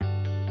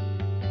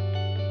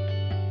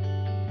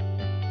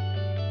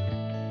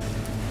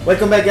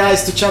Welcome back,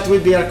 guys, to Chat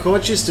with BR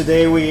Coaches.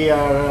 Today we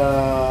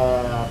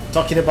are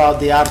talking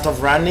about the art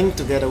of running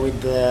together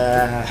with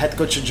head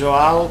coach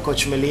Joao,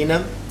 coach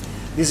Melina.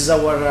 This is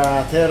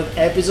our third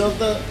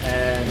episode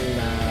and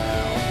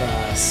of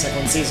the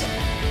second season.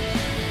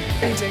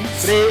 Amazing.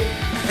 3,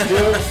 2,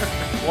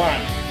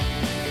 1.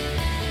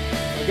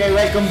 Okay,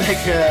 welcome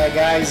back,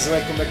 guys.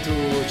 Welcome back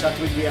to Chat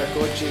with BR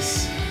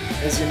Coaches.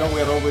 As you know,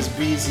 we are always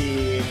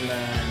busy in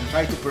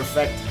trying to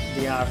perfect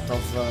the art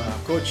of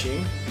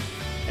coaching.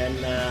 And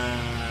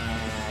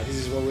this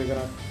is what we're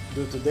gonna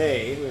do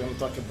today. We're gonna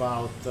talk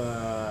about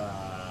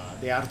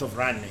the art of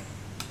running.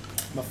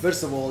 But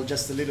first of all,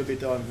 just a little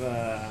bit of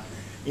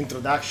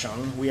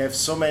introduction. We have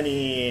so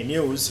many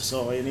news,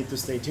 so you need to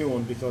stay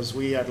tuned because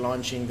we are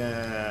launching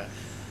with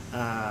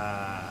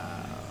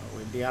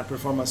the Art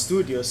Performance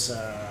Studios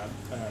a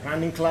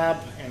running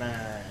club and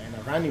a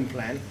running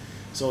plan.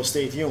 So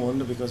stay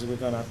tuned because we're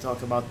gonna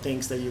talk about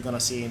things that you're gonna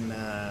see in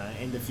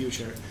the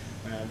future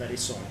very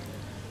soon.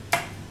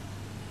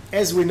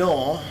 As we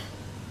know,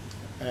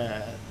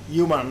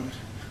 humans,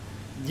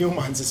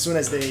 as soon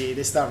as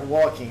they start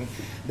walking,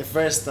 the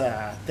first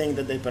thing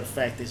that they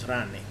perfect is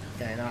running.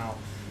 Okay, now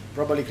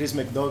probably Chris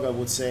McDougall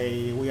would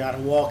say we are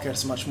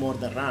walkers much more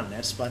than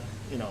runners, but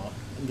you know,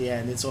 in the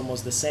end, it's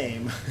almost the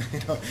same.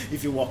 You know,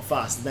 if you walk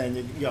fast,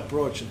 then you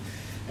approach it,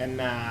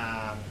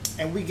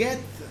 and we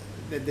get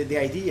the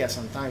idea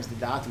sometimes that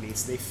the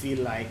athletes they feel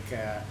like.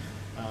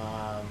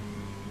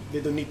 They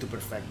don't need to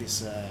perfect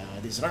this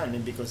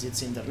running because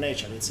it's in their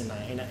nature, it's in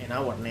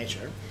our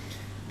nature.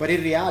 But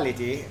in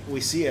reality, we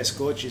see as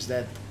coaches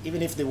that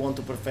even if they want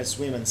to perfect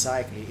swim and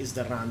cycling, it's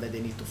the run that they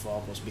need to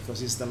focus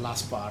because it's the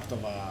last part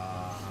of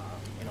a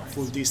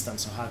full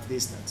distance or half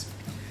distance.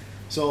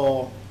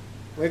 So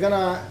we're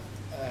gonna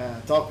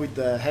talk with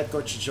the head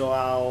coach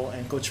Joao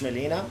and coach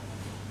Melina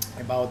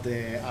about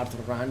the art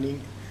of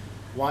running.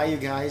 Why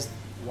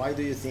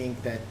do you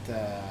think that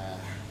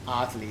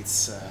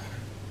athletes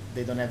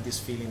they don't have this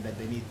feeling that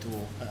they need to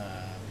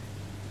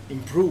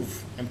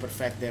improve and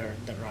perfect their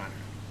run?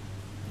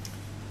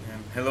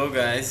 Hello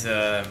guys,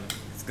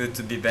 it's good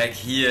to be back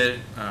here.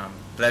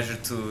 Pleasure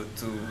to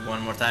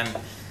one more time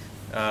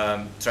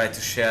try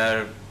to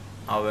share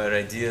our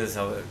ideas,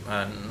 our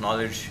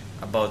knowledge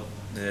about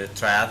the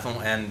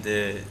triathlon and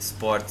the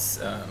sports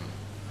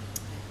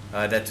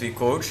that we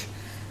coach.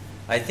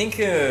 I think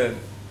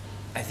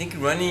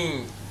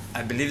running.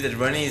 I believe that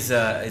running is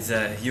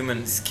a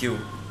human skill.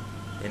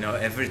 You know,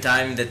 every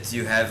time that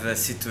you have a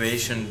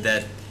situation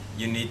that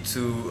you need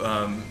to,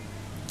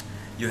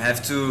 you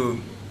have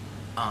to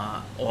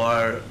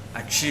or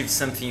achieve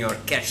something or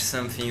catch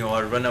something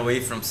or run away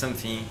from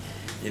something,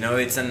 you know,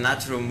 it's a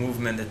natural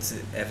movement that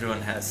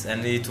everyone has.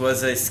 And it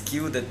was a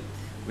skill that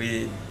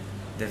we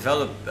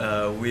developed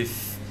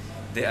with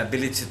the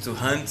ability to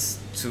hunt,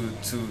 to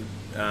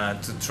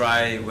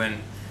try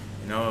when,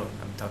 you know,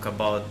 I'm talking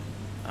about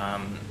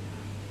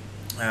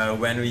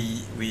when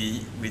we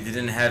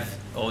didn't have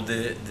all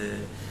the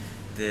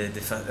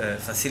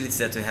facilities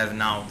that we have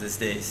now these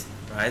days,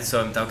 right? So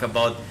I'm talking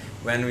about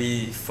when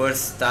we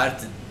first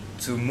started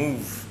to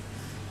move,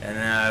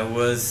 and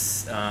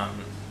was a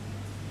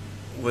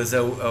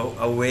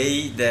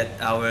way that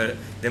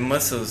the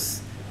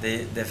muscles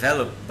they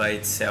develop by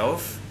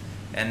itself,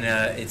 and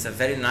it's a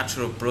very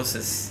natural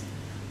process,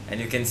 and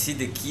you can see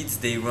the kids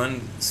they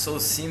run so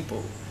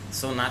simple,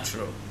 so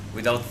natural,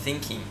 without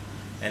thinking,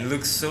 and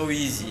looks so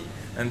easy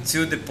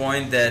until the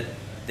point that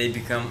they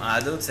become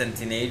adults and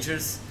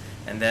teenagers,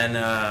 and then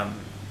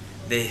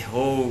the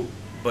whole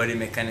body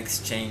mechanics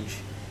change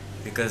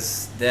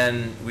because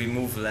then we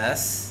move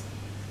less,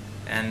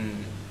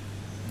 and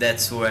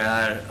that's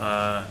where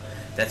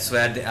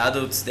the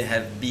adults they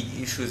have big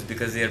issues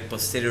because their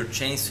posterior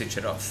chain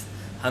switched off,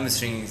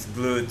 hamstrings,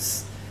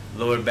 glutes,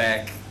 lower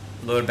back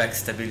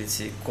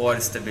stability, core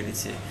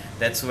stability.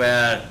 That's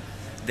where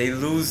they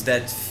lose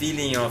that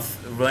feeling of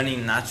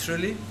running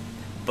naturally,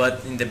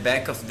 but in the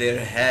back of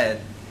their head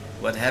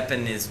what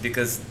happened is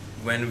because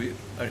when we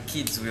are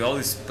kids, we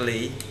always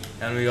play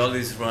and we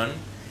always run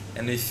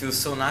and we feel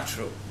so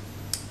natural.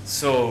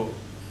 So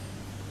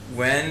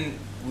when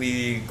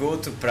we go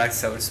to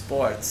practice our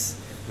sports,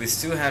 we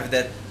still have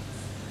that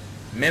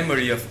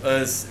memory of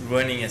us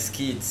running as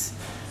kids.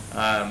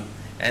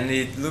 And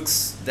it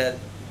looks that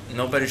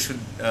nobody should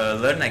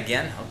learn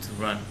again how to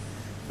run.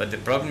 But the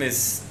problem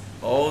is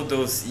all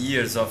those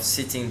years of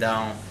sitting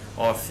down,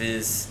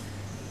 office,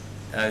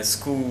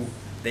 school,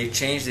 they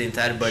change the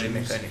entire body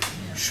mechanics.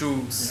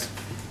 Shoes.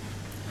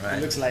 Yeah. Right.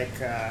 It looks like,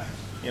 the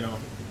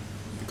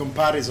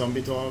comparison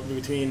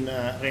between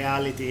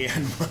reality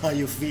and how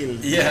you feel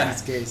in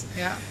this case.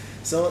 Yeah.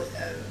 So,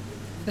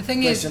 the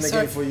thing question is,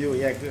 again for you.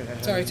 Yeah.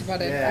 Sorry to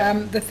butt in. Yeah.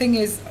 The thing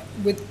is,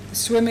 with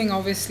swimming,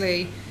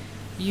 obviously,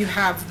 you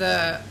have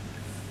the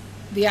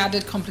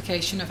added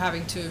complication of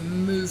having to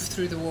move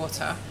through the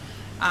water,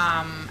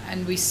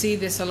 and we see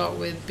this a lot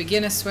with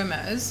beginner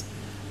swimmers.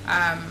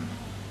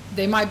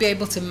 They might be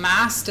able to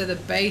master the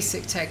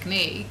basic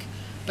technique,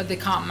 but they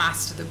can't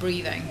master the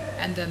breathing,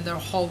 and then their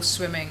whole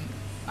swimming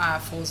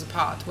falls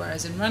apart.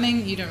 Whereas in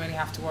running, you don't really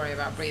have to worry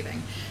about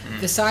breathing.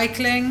 The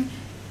cycling,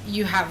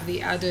 you have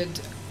the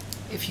added,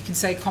 if you can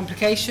say,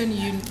 complication.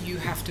 You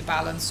have to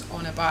balance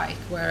on a bike.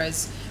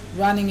 Whereas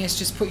running is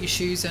just put your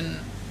shoes on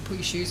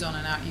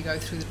and out you go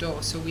through the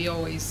door. So we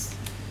always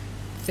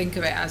think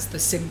of it as the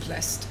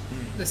simplest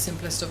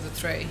of the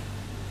three.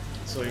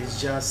 So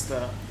it's just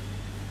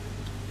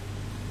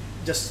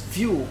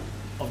few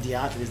of the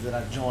athletes that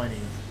are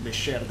joining, they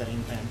share their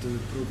intent to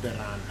improve their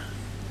run.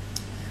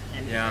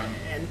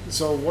 And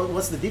so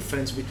what's the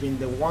difference between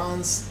the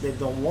ones that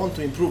don't want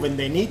to improve and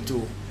they need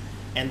to,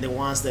 and the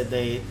ones that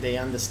they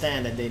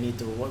understand that they need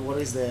to? What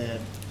is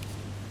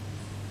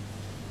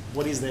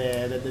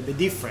the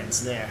difference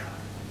there?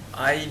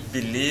 I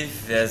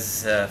believe,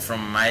 as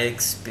from my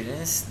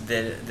experience,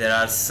 there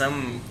are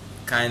some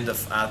kind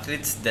of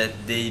athletes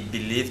that they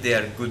believe they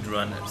are good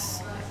runners,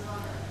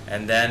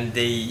 and then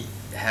they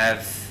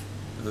have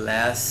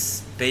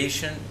less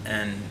patience,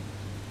 and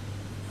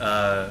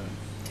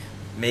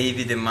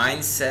maybe the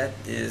mindset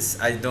is,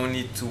 I don't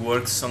need to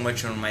work so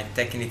much on my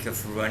technique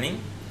of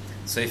running,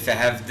 so if I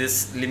have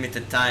this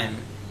limited time,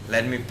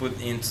 let me put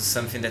into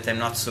something that I'm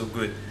not so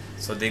good.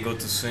 So they go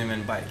to swim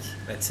and bike,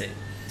 let's say.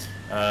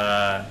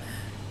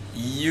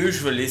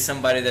 Usually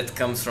somebody that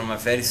comes from a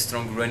very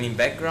strong running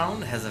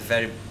background has a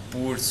very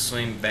poor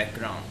swim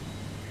background,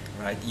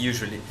 right?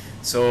 Usually.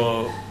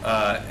 So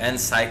and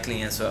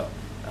cycling as well.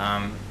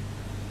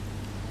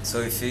 So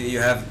if you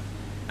have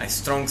a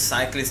strong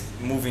cyclist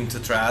moving to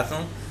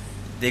triathlon,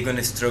 they're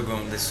gonna struggle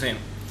on the swim.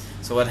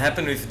 So what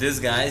happened with these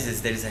guys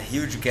is there is a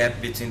huge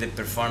gap between the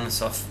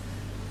performance of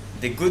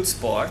the good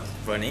sport,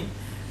 running,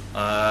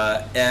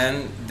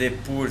 and the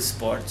poor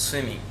sport,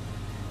 swimming.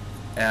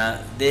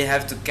 They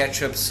have to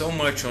catch up so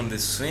much on the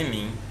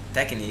swimming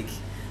technique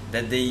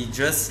that they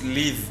just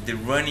leave the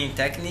running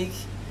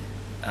technique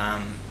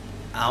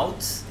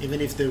out. Even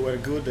if they were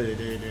good,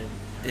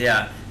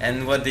 Yeah,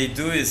 and what they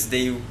do is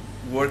they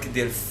work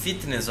their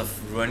fitness of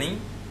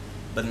running,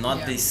 but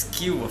not the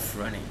skill of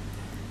running,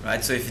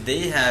 right? So if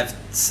they have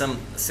some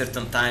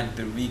certain time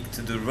per week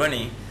to do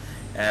running,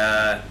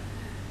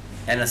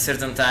 and a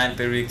certain time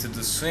per week to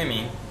do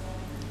swimming,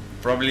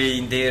 probably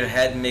in their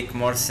head make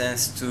more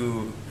sense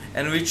to,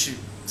 and which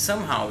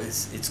somehow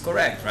it's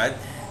correct, right?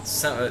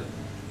 So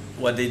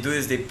what they do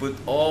is they put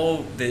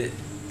all the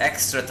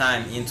extra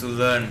time into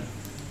learn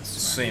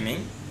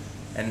swimming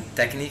and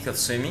technique of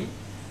swimming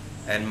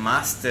and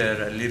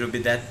master a little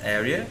bit that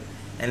area,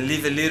 and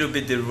leave a little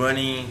bit the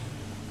running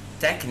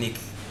technique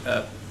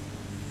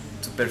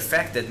to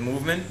perfect that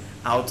movement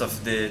out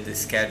of the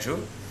schedule.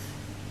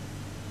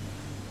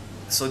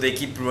 So they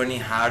keep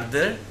running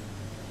harder,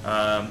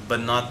 but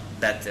not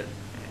better.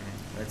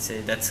 Let's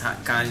say that's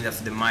kind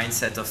of the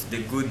mindset of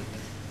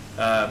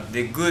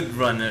the good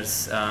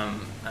runners.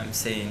 I'm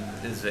saying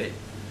this way.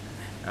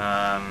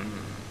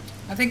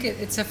 I think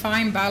it's a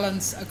fine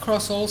balance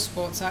across all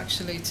sports,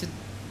 actually, to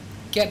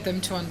get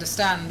them to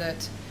understand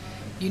that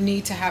you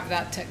need to have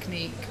that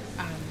technique,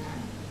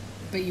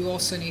 but you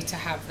also need to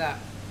have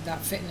that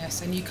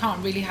fitness, and you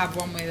can't really have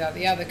one without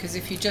the other, because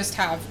if you just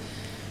have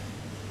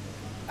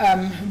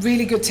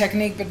really good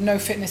technique but no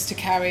fitness to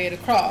carry it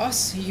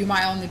across, you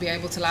might only be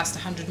able to last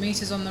 100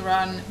 meters on the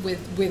run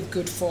with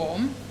good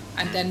form,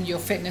 and then your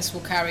fitness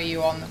will carry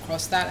you on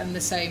across that, and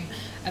the same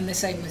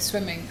with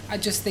swimming. I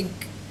just think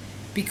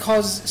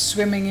because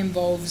swimming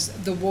involves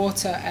the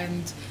water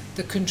and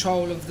the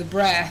control of the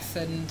breath,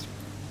 and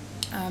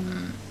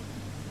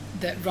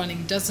that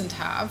running doesn't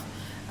have,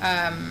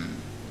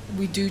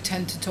 we do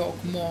tend to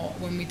talk more,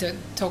 when we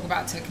talk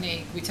about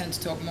technique, we tend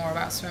to talk more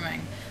about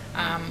swimming.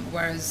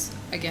 Whereas,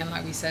 again,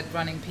 like we said,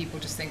 running, people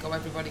just think, oh,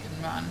 everybody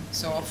can run,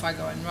 so off I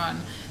go and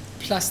run.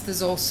 Plus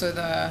there's also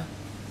the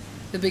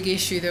big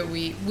issue that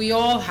we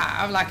all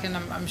have, like, and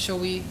I'm sure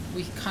we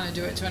kind of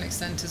do it to an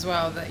extent as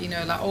well, that, you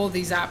know, like all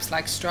these apps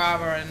like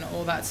Strava and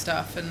all that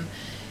stuff, and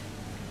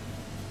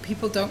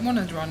people don't want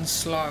to run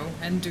slow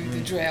and do the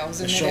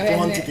drills. And show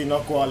quantity,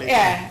 not quality.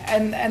 Yeah,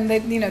 and they,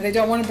 you know, they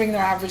don't want to bring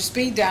their average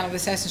speed down of the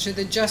session, so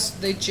they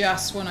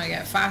just want to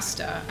get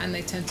faster, and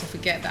they tend to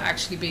forget that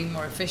actually being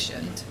more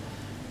efficient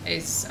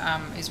is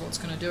what's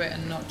going to do it,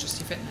 and not just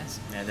your fitness.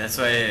 Yeah, that's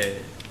why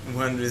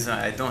one reason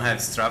I don't have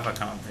Strava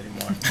account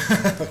anymore.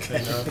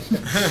 Okay.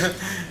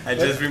 I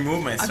just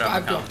removed my Strava account.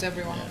 I've blocked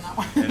everyone on that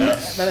one.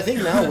 But I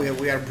think now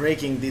we are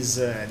breaking this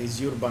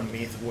urban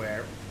myth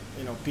where,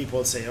 you know,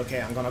 people say, okay,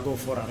 I'm gonna go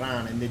for a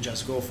run, and they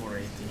just go for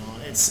it. You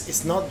know,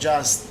 it's not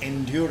just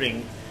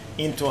enduring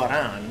into a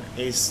run;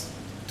 it's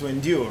to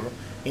endure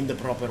in the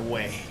proper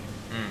way.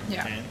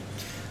 Yeah. Okay?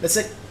 Let's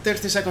take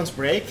 30 seconds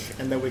break,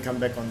 and then we come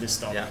back on this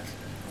topic. Yeah.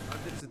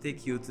 To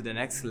take you to the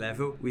next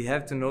level, we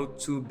have to know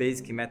two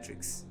basic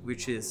metrics,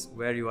 which is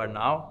where you are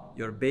now,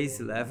 your base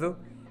level,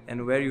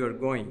 and where you are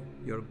going,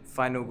 your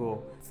final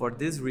goal. For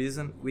this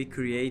reason, we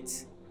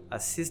create a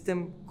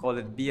system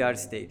called BR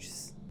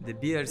stages. The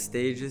BR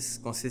stages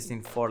consist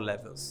in 4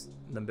 levels.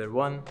 Number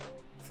 1,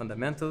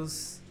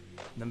 fundamentals.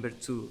 Number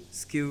 2,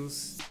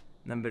 skills.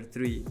 Number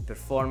 3,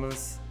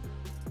 performance.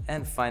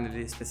 And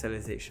finally,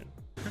 specialization.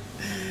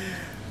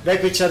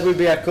 Back with Chat with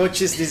BR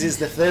Coaches. This is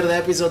the third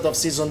episode of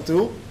season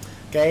 2.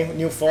 Okay,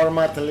 new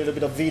format, a little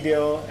bit of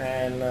video,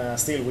 and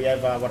still we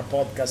have our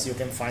podcast. You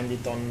can find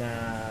it on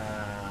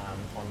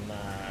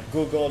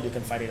Google. You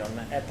can find it on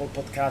Apple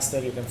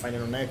Podcaster. You can find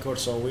it on Anchor.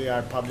 So we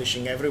are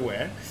publishing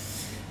everywhere,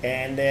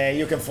 and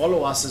you can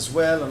follow us as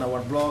well on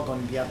our blog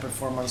on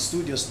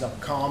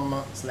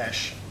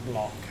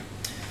brperformancestudios.com/blog.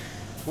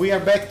 We are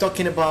back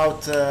talking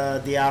about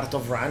the art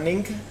of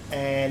running,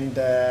 and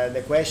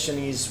the question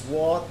is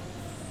what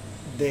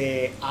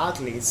the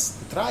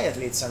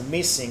triathletes are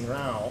missing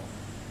now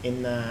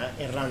in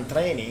run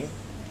training,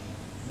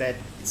 that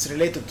it's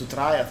related to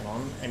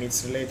triathlon, and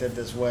it's related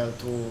as well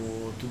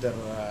to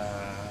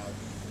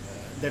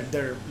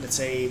their let's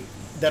say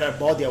their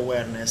body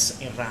awareness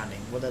in running.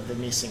 What are they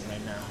missing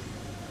right now?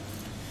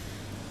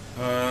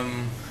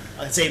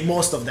 I'd say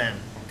most of them.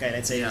 Okay,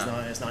 let's say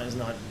Yeah. it's not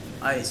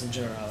it's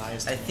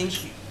generalized.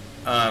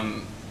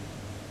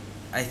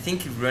 I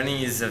think running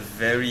is a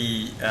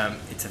very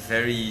it's a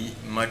very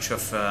much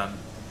of a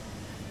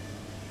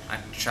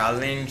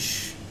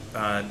challenge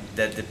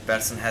that the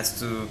person has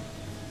to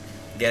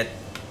get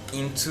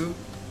into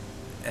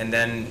and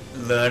then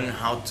learn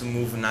how to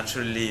move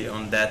naturally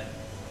on that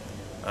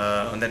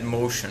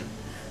motion.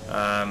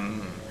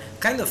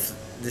 Kind of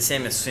the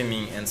same as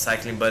swimming and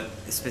cycling, but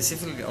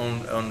specifically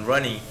on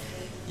running,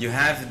 you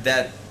have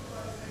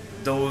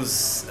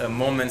those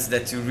moments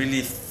that you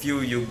really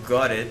feel you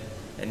got it,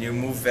 and you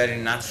move very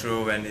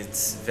natural, and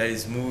it's very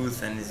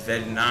smooth, and it's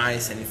very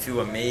nice, and you feel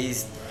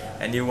amazed,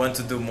 and you want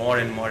to do more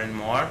and more and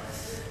more.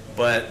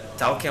 But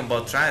talking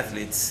about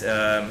triathletes,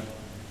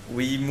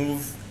 we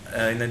move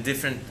in a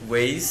different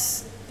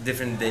ways,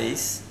 different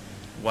days,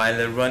 while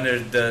a runner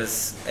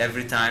does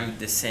every time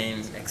the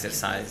same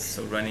exercise.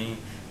 So running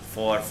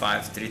 4,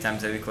 5, 3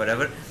 times a week,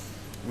 whatever.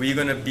 We're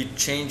gonna be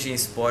changing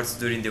sports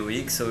during the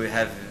week. So we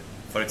have,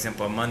 for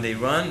example, a Monday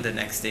run, the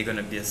next day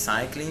gonna be a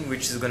cycling,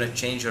 which is gonna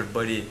change your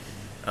body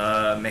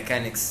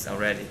mechanics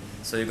already.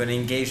 So you're gonna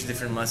engage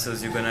different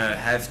muscles, you're gonna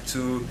have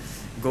to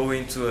go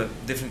into a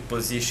different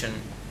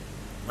position,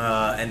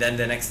 and then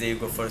the next day you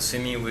go for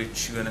swimming,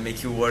 which is gonna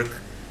make you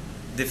work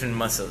different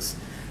muscles.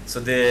 So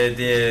the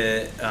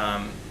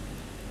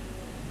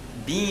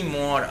being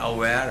more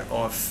aware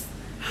of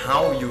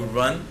how you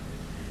run,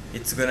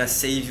 it's gonna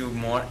save you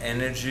more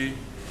energy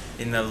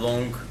in a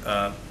long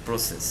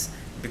process.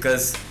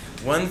 Because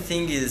one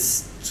thing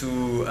is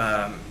to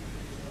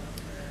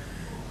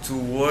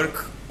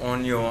work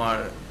on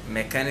your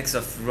mechanics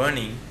of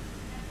running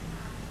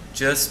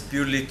just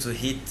purely to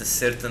hit a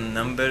certain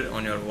number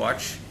on your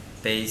watch,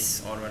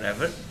 pace or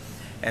whatever.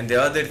 And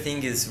the other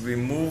thing is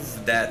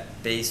remove that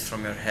pace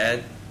from your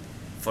head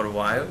for a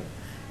while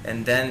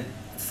and then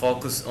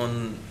focus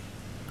on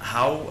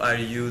how are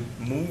you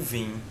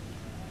moving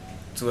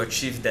to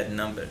achieve that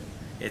number.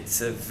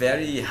 It's a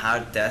very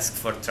hard task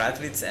for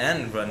triathletes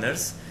and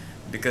runners,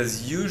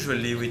 because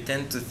usually we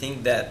tend to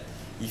think that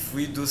if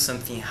we do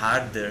something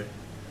harder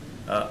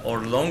or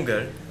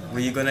longer,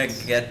 we're gonna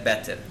get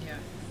better.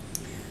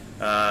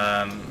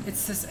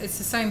 It's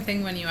the same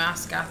thing when you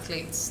ask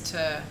athletes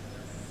to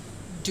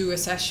do a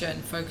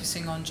session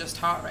focusing on just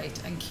heart rate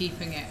and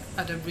keeping it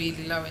at a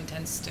really low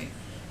intensity.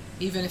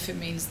 Even if it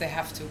means they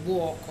have to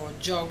walk or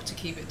jog to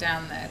keep it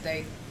down there,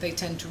 they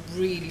tend to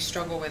really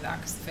struggle with that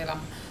because they feel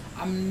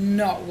I'm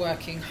not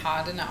working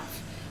hard enough.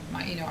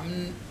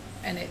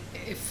 And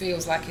it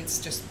feels like it's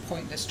just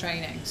pointless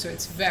training. So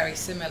it's very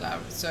similar.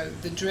 So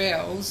the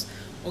drills,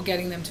 or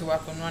getting them to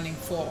work on running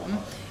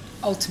form,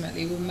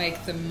 ultimately will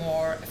make them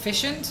more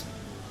efficient,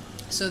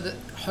 so that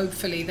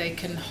hopefully they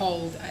can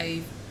hold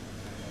a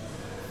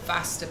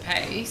faster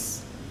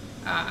pace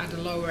at a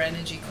lower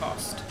energy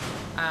cost.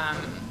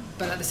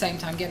 But at the same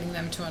time, getting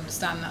them to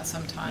understand that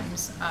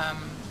sometimes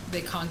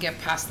they can't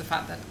get past the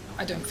fact that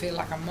I don't feel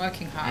like I'm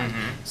working hard.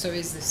 Mm-hmm. So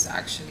is this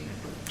actually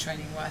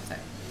training worth it?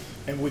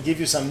 And we give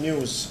you some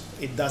news.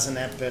 It doesn't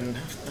happen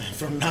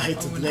from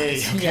night to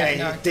day. Okay,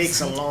 Yeah, no, it takes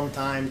a long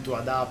time to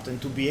adapt and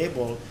to be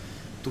able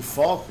to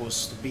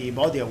focus, to be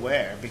body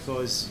aware,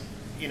 because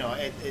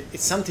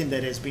it's something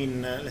that has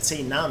been let's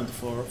say numbed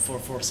for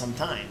some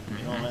time.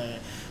 Mm-hmm.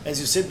 As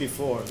you said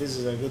before, this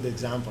is a good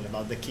example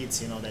about the kids.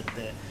 That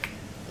they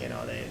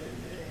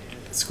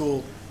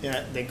school,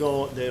 they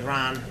go, they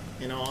run,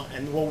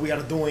 and what we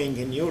are doing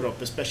in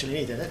Europe, especially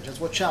in Italy, just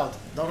watch out,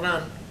 don't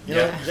run.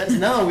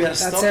 Now we are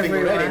stopping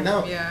everywhere. already.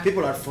 Now Yeah.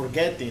 people are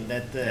forgetting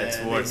that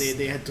worse.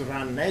 they had to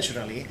run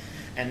naturally,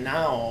 and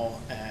now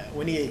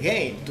we need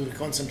again to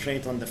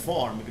concentrate on the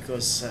form,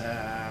 because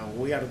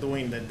we are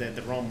doing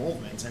the wrong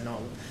movements, and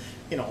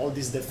all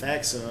these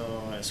defects,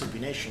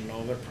 supination,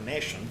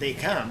 overpronation, they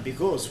come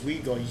because we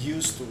got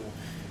used to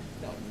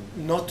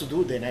not to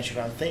do the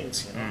natural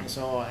things.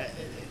 So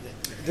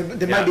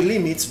there might be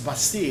limits, but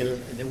still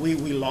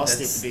we lost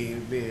it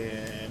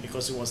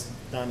because it was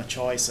done a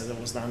choice, and it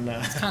was done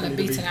It's kind of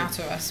beaten out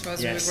of us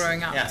as we were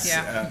growing up. Yes.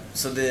 Yeah.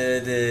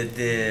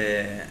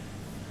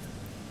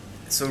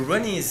 So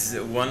running is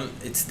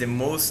it's the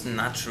most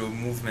natural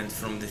movement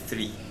from the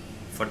three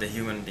for the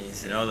human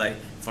beings, you know, like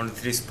for the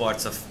three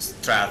sports of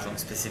triathlon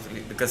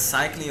specifically, because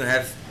cycling you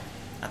have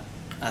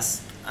a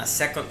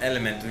second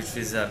element, which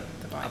is a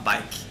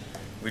bike,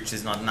 which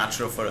is not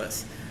natural for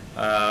us.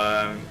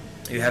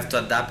 You have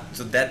to adapt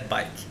to that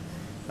bike,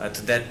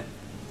 to that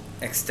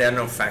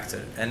external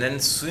factor. And then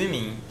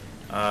swimming,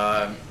 we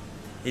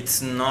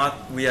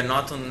are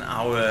not on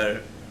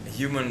our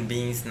human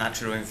beings'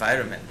 natural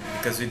environment,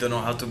 because we don't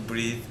know how to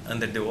breathe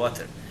under the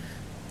water.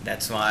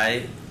 That's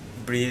why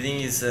breathing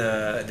is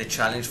the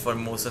challenge for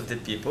most of the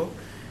people,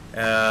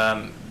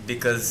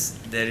 because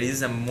there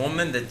is a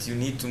moment that you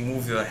need to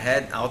move your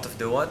head out of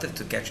the water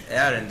to catch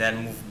air and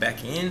then move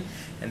back in,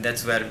 and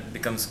that's where it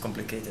becomes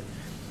complicated.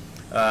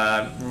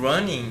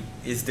 Running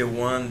is the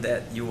one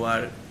that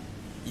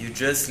you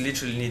just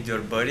literally need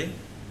your body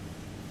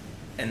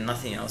and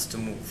nothing else to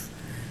move.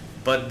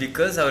 But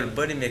because our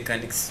body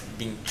mechanics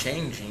been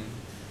changing,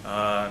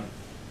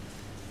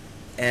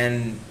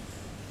 and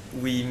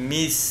we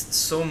miss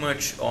so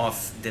much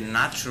of the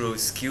natural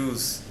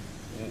skills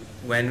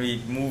when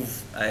we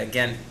move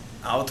again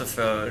out of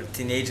our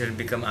teenager and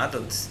become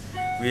adults,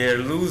 we are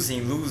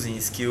losing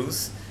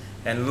skills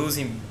and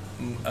losing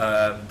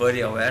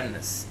body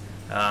awareness.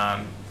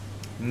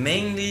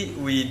 Mainly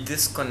we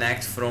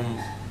disconnect from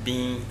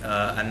being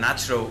a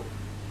natural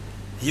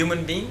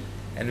human being,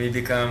 and we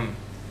become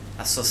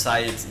a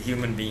society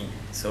human being.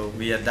 So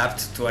we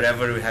adapt to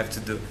whatever we have to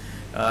do,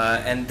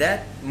 and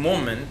that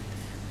moment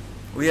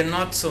we are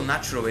not so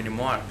natural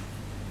anymore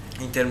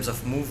in terms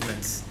of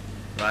movements,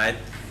 right?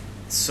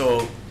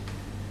 So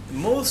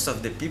most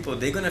of the people,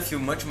 they're gonna feel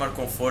much more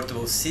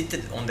comfortable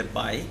seated on the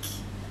bike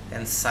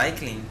and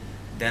cycling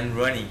than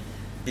running,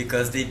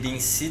 because they've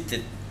been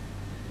seated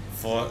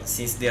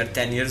since they are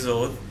 10 years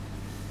old,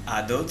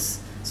 adults.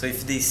 So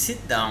if they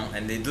sit down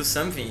and they do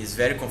something, it's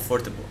very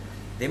comfortable.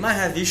 They might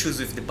have issues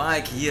with the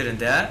bike here and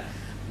there,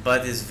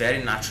 but it's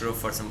very natural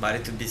for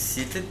somebody to be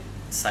seated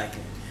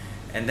cycling.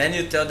 And then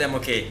you tell them,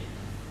 okay,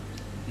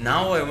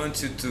 now I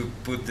want you to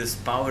put this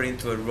power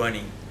into a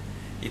running.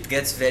 It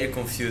gets very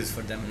confused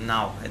for them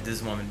now at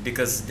this moment,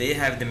 because they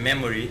have the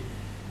memory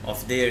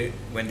of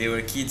when they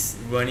were kids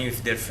running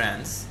with their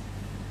friends,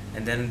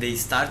 and then they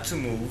start to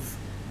move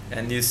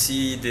and you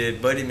see the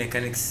body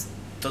mechanics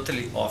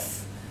totally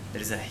off.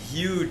 There is a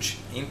huge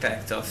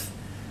impact of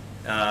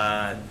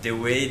the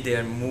way they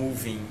are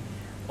moving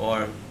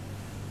or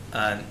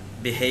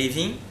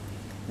behaving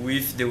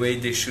with the way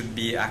they should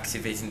be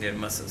activating their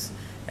muscles.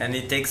 And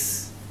it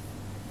takes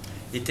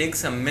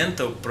a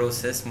mental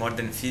process more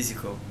than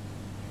physical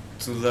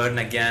to learn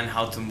again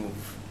how to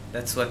move.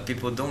 That's what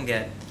people don't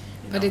get.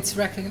 But it's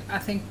I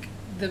think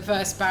the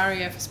first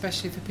barrier,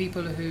 especially for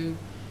people who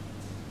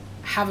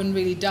haven't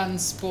really done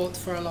sport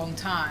for a long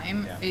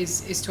time,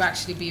 is to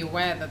actually be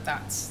aware that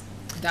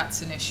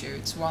that's an issue.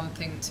 It's one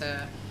thing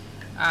to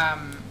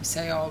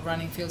say, oh,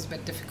 running feels a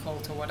bit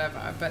difficult or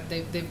whatever, but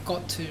they've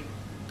got to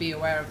be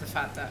aware of the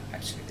fact that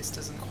actually this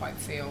doesn't quite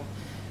feel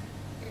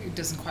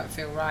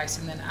right.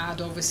 And then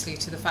add obviously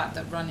to the fact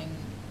that running,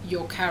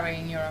 you're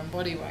carrying your own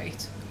body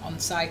weight. On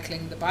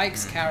cycling, the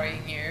bike's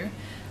carrying you.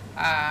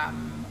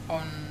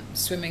 On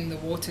swimming, the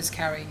water's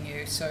carrying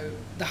you. So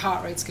the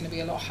heart rate's going to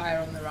be a lot higher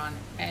on the run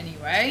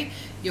anyway.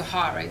 Your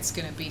heart rate's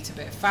going to beat a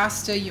bit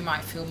faster. You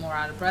might feel more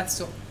out of breath.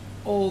 So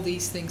all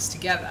these things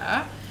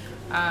together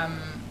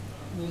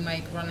will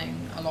make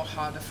running a lot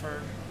harder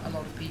for a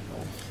lot of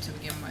people to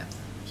begin with.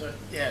 So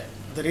yeah,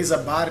 there is a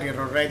barrier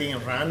already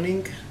in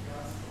running.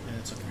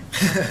 It's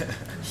okay.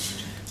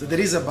 So there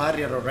is a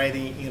barrier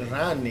already in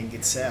running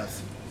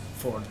itself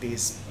for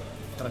this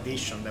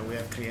tradition that we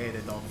have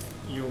created of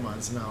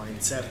humans now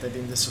inserted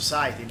in the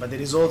society, but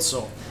there is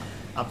also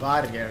a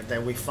barrier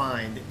that we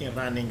find in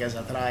running as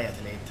a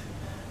triathlete,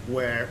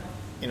 where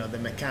the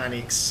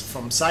mechanics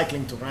from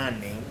cycling to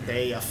running,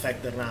 they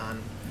affect the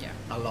run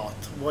a lot.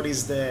 What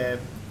is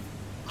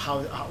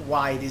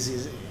why this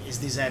is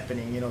this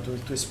happening?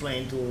 To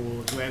explain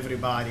to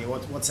everybody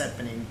what's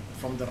happening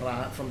from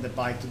the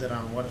bike to the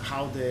run,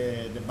 how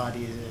the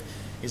body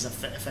is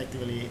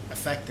effectively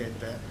affected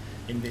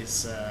in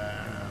this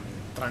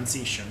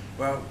transition.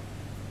 Well,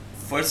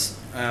 first,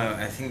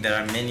 I think there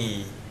are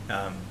many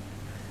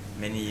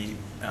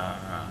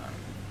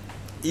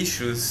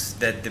issues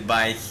that the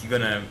bike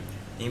gonna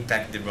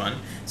impact the run.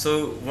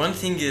 So one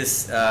thing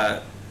is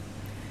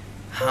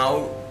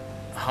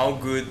how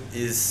good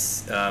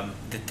is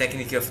the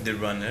technique of the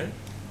runner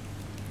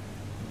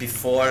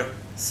before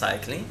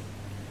cycling,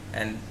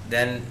 and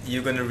then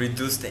you're gonna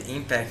reduce the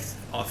impact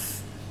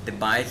of the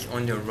bike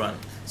on your run.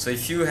 So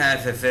if you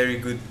have a very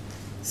good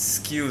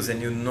skills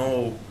and you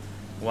know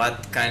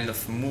what kind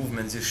of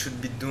movements you should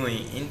be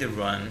doing in the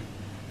run,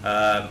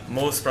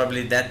 most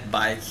probably that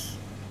bike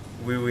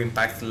will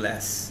impact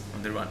less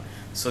on the run.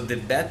 So the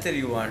better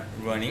you are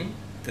running,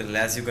 the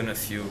less you're gonna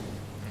feel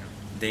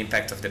the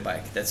impact of the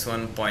bike. That's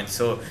one point.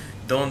 So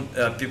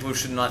people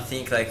should not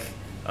think like,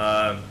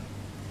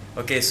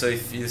 okay, so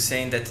if you're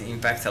saying that it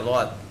impacts a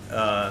lot,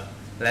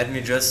 let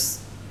me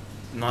just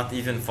not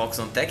even focus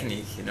on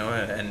technique,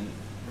 and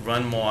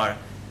run more.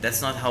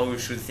 That's not how we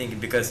should think,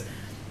 because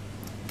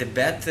the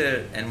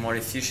better and more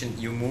efficient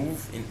you move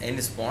in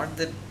any sport,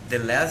 the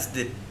less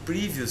the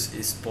previous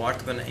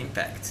sport gonna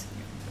impact,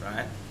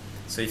 right?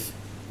 So if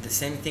the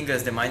same thing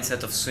as the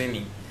mindset of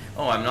swimming,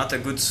 oh, I'm not a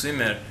good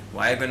swimmer,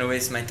 why am I gonna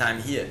waste my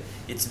time here?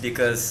 It's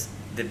because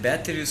the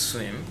better you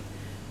swim,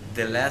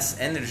 the less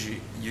energy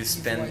you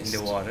spend in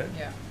the water,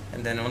 Yeah.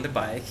 and then on the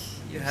bike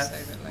you have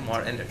save it later.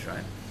 more energy,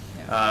 right?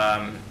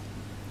 Yeah.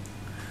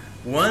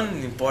 One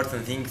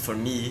important thing for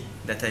me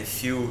that I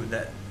feel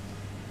that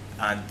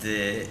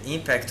the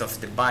impact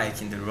of the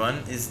bike in the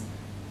run is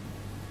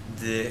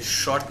the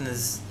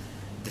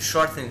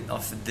shortening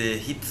of the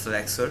hip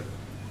flexor,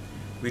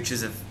 which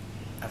is a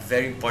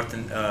very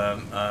important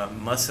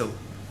muscle.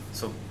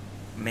 So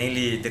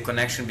mainly the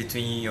connection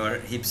between your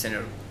hips and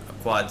your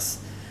quads.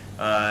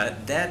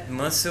 That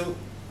muscle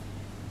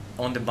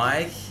on the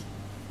bike,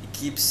 it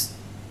keeps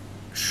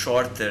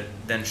shorter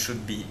than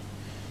should be.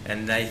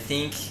 And I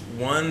think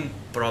one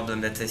problem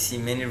that I see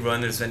many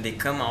runners when they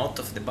come out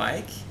of the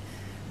bike,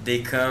 they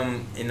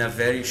come in a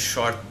very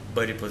short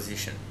body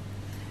position.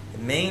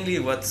 Mainly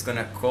what's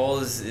gonna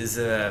cause is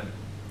a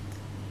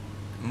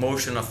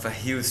motion of a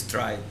heel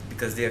stride,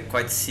 because they are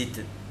quite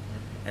seated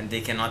and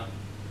they cannot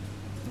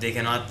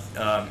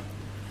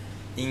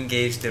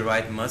engage the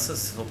right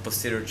muscles, so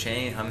posterior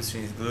chain,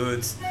 hamstrings,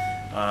 glutes,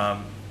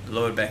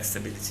 lower back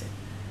stability.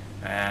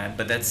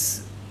 But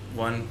that's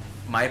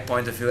my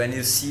point of view, and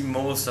you see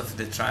most of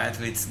the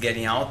triathletes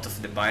getting out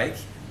of the bike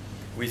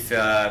with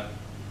a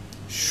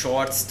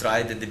short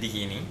stride at the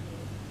beginning,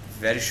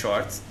 very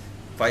short,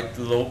 quite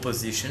low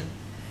position,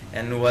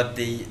 and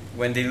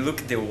when they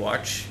look at the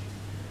watch,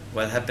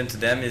 what happened to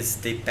them is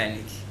they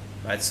panic,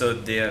 right? So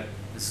they're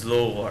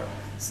slower,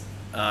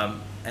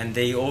 and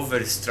they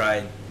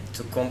overstride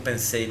to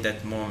compensate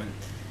that moment.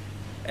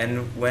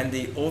 And when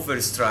they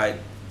overstride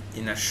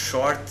in a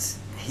short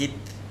hip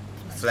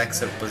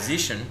flexor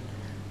position,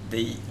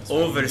 they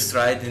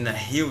overstride in a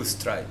heel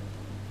stride,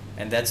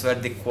 and that's where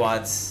the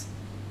quads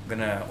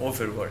gonna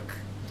overwork.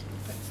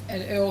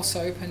 And it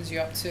also opens you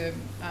up to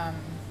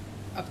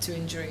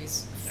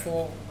injuries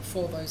for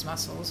those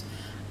muscles.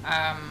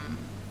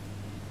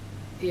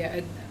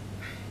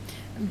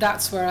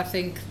 That's where I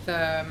think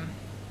the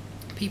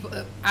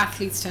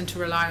athletes tend to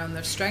rely on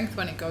their strength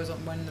when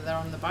they're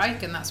on the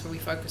bike, and that's where we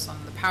focus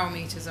on the power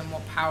meters and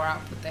what power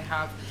output they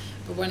have.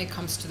 But when it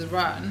comes to the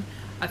run,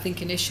 I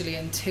think initially,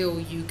 until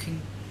you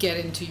can get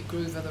into your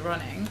groove of the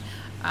running,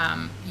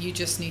 you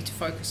just need to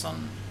focus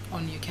on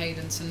your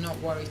cadence and not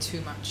worry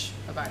too much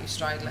about your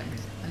stride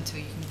length until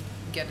you can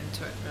get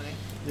into it, really.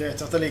 Yeah, I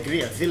totally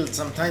agree. I feel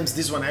sometimes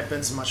this one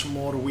happens much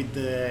more with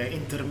the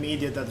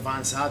intermediate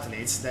advanced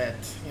athletes that,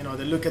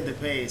 they look at the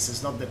pace,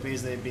 it's not the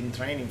pace they've been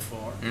training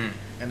for.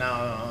 And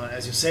now,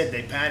 as you said,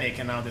 they panic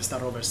and now they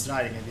start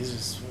overstriding, and this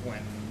is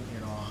when,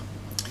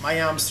 my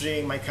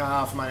hamstring, my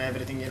calf, my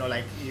everything,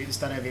 like you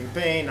start having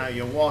pain, now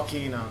you're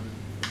walking, now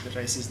the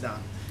race is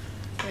done.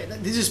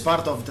 This is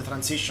part of the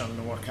transition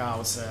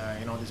workouts,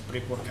 these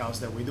pre-workouts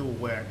that we do,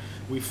 where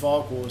we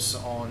focus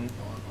on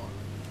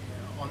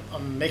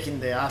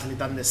making the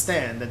athlete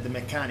understand that the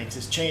mechanics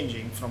is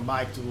changing from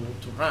bike to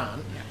run.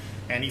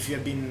 Yeah. And if you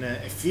have been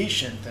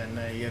efficient and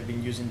you have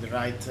been using the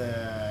right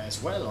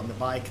as well on the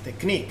bike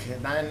technique,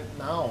 then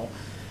now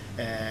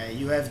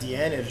you have the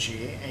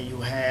energy and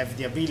you have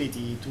the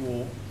ability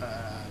to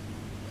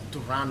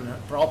run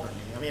properly.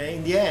 I mean,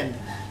 in the end,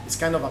 it's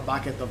kind of a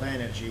bucket of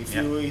energy.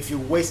 If you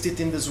waste it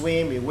in the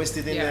swim, you waste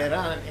it in the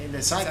run, in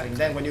the cycling. Exactly.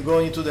 Then when you go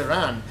into the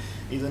run,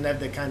 you don't have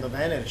the kind of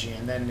energy,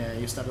 and then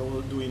you start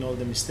doing all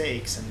the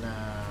mistakes.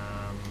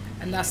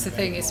 And that's the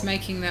thing. It's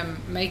making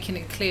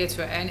it clear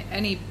to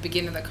any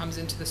beginner that comes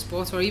into the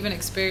sport, or even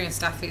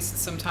experienced athletes that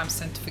sometimes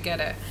tend to forget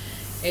it,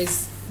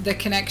 is the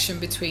connection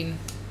between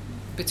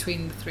the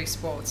three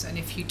sports. And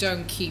if you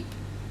don't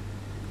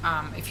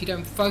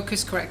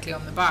focus correctly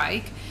on the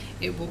bike,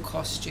 it will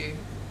cost you.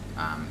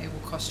 It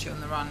will cost you on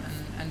the run,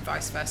 and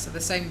vice versa. The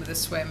same with the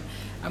swim.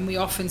 And we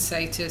often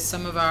say to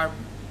some of our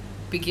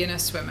beginner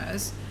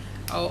swimmers,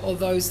 or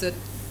those that,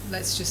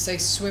 let's just say,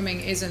 swimming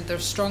isn't their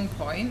strong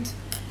point,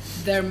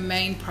 their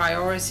main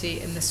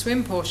priority in the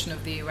swim portion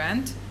of the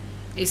event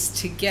is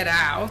to get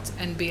out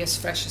and be as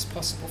fresh as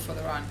possible for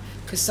the run.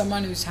 Because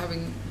someone who's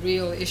having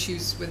real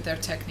issues with their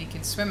technique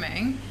in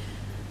swimming,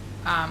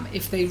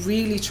 if they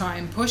really try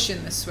and push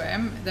in the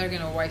swim, they're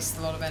going to waste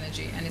a lot of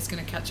energy, and it's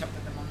going to catch up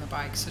with them on the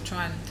bike. So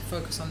trying to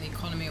focus on the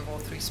economy of all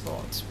three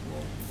sports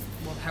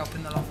will help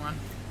in the long run.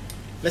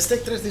 Let's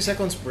take 30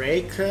 seconds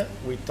break.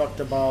 We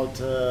talked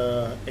about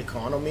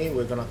economy.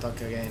 We're going to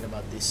talk again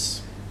about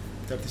this.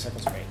 30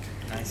 seconds break.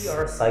 Nice.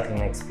 Your cycling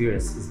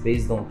experience is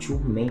based on two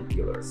main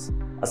pillars: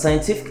 a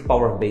scientific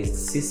power-based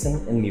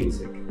system and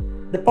music.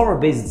 The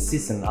power-based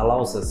system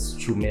allows us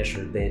to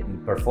measure the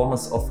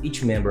performance of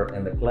each member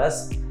in the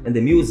class, and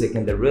the music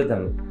and the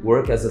rhythm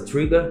work as a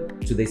trigger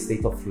to the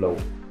state of flow.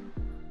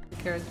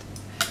 Good.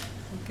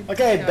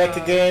 Okay, back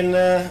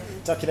again,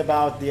 talking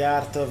about the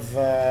art of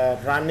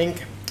running.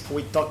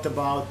 we talked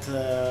about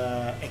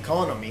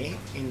economy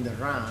in the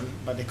run,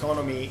 but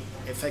economy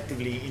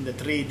effectively in the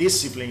three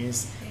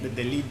disciplines that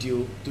they lead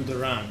you to the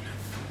run.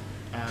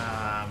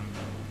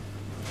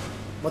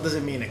 What does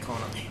it mean,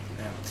 economy?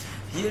 Yeah.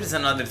 Here's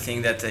another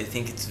thing that I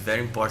think it's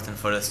very important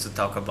for us to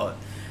talk about.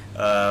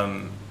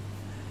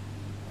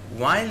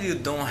 While you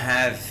don't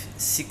have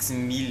 6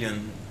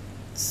 million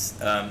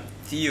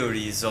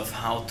theories of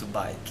how to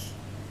bike,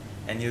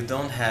 and you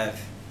don't have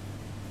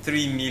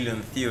 3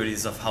 million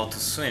theories of how to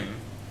swim,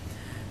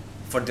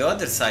 for the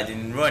other side,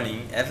 in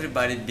running,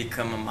 everybody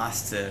become a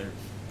master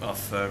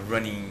of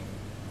running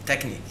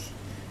technique,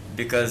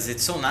 because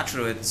it's so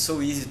natural, it's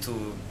so easy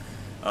to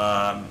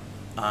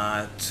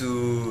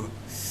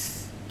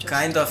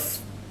kind of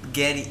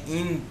get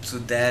into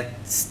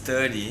that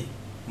study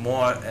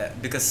more,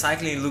 because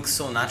cycling looks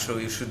so natural.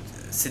 You should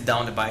sit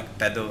down the bike,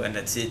 pedal, and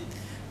that's it.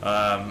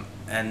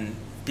 And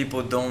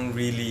people don't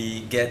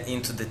really get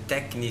into the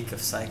technique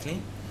of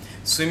cycling.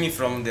 Swimming,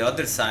 from the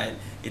other side,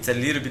 it's a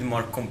little bit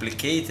more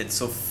complicated,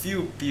 so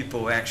few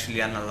people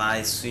actually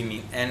analyze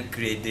swimming and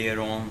create their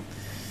own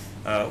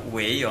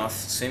way of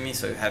swimming.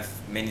 So you have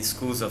many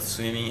schools of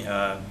swimming,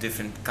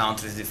 different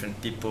countries, different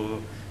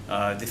people,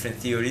 different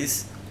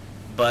theories.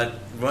 But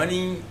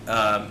running,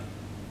 the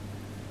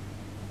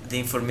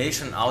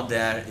information out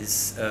there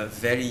is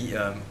very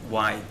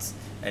wide,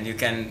 and you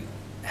can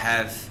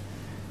have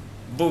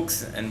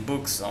books and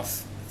books of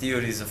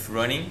theories of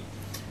running,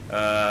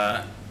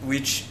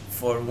 which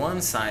for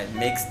one side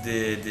makes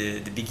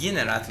the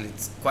beginner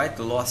athlete quite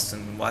lost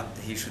in what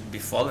he should be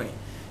following,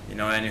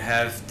 and you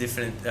have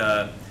different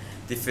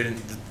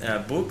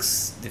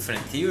books,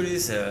 different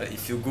theories.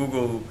 If you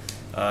Google,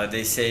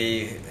 they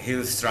say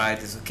heel stride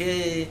is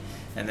okay,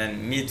 and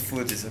then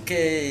midfoot is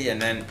okay,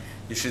 and then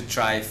you should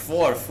try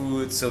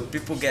forefoot. So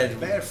people get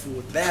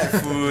barefoot,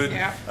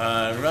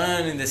 Yeah.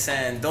 Run in the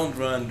sand, don't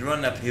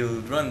run uphill,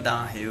 run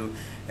downhill,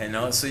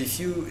 So if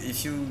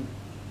you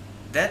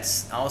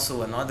that's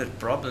also another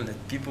problem,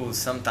 that people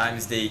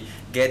sometimes they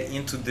get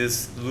into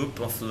this loop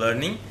of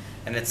learning,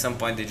 and at some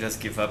point they just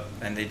give up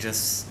and they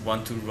just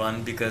want to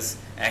run because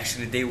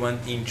actually they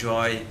want to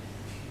enjoy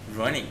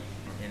running,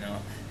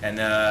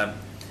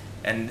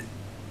 and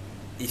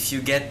if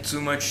you get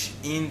too much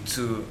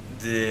into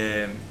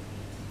the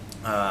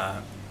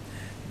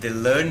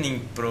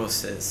learning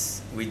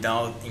process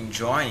without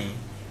enjoying,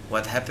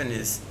 what happens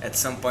is at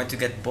some point you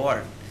get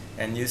bored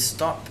and you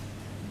stop,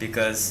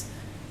 because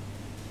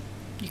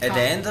at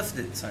the end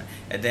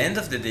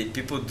of the day,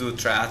 people do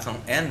triathlon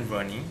and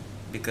running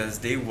because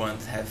they want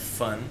to have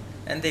fun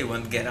and they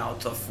want to get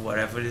out of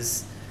whatever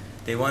is,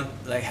 they want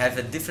have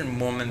a different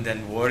moment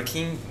than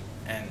working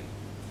and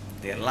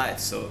their life.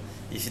 So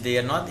if they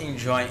are not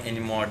enjoying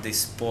anymore the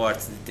sport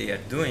that they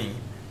are doing,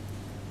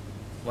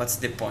 what's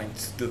the point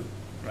to do,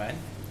 right?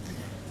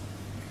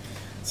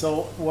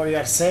 So what you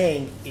are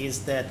saying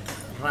is that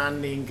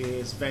running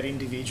is very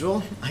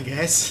individual, I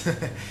guess.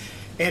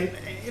 And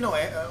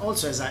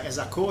also as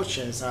a coach,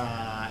 as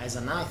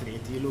an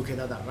athlete, you look at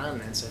other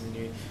runners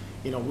and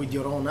with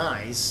your own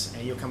eyes,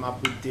 and you come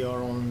up with your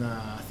own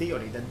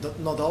theory that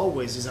not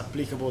always is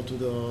applicable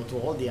to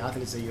all the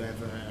athletes that you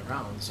have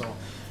around. So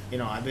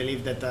I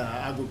believe that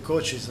a good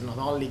coach is not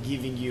only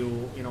giving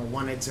you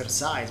one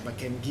exercise, but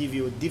can give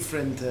you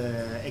different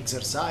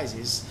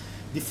exercises,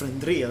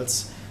 different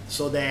drills,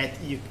 so that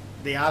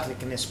the athlete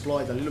can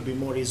exploit a little bit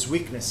more his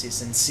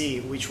weaknesses and see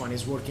which one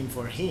is working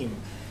for him.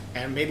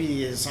 And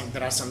maybe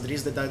there are some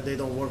drills that they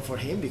don't work for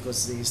him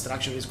because the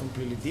structure is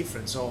completely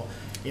different. So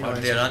or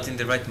they're not in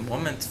the right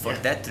moment for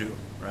that drill,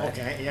 right?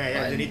 Okay,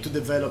 yeah. They need to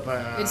develop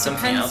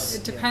something else.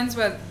 It depends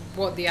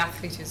what the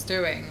athlete is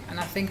doing,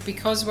 and I think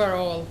because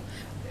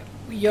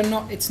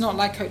it's not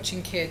like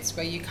coaching kids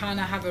where you kind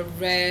of have a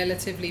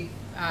relatively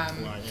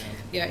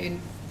in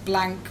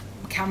blank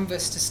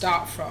canvas to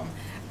start from.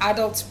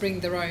 Adults bring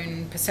their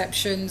own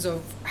perceptions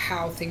of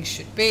how things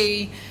should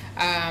be.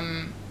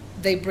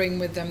 They bring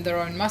with them their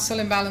own muscle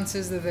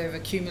imbalances that they've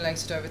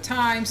accumulated over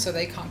time, so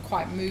they can't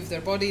quite move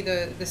their body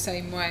the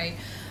same way.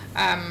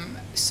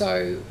 It's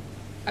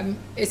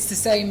the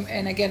same,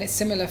 and again, it's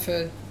similar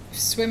for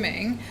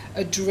swimming.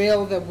 A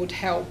drill that would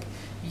help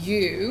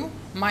you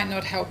might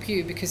not help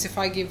you, because if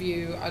I give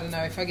you,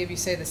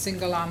 say, the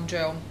single arm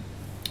drill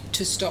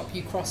to stop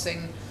you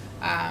crossing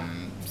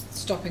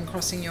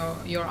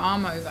your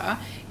arm over,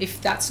 if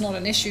that's not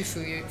an issue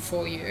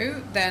for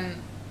you,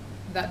 then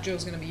that drill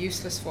is going to be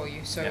useless for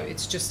you. So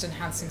it's just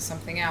enhancing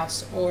something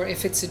else. Or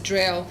if it's a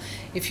drill,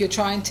 if you're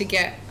trying to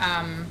get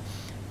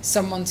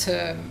someone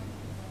to,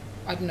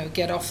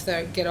 get off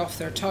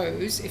their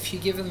toes, if you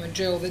give them a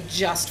drill that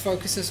just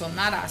focuses on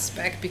that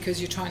aspect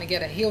because you're trying to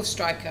get a heel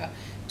striker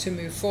to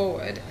move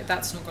forward,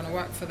 that's not going to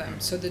work for them.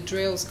 So the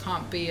drills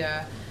can't be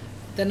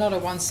they're not a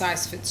one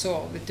size fits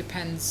all. It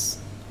depends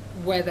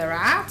where they're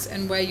at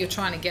and where you're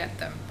trying to get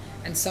them.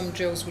 And some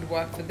drills would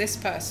work for this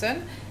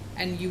person,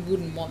 and you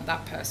wouldn't want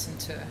that person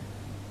to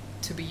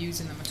be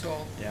using them at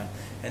all. Yeah,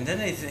 and then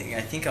I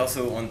think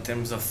also on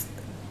terms of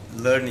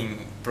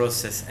learning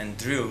process and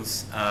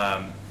drills,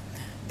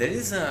 there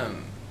is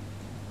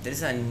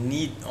there's a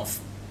need of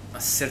a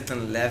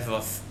certain level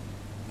of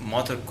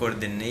motor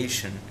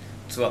coordination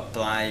to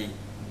apply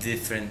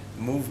different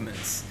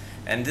movements,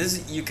 and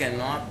this you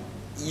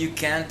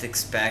can't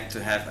expect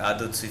to have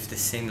adults with the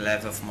same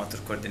level of motor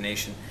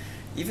coordination.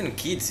 Even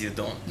kids, you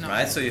don't, No.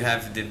 right? So you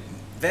have the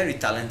very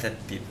talented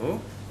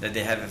people that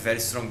they have a very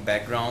strong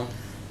background,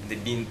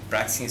 they've been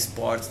practicing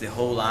sports the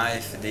whole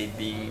life, they've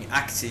been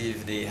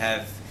active, they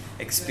have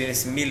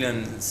experienced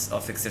millions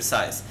of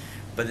exercise.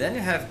 But then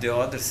you have the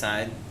other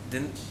side,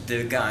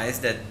 the guys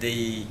that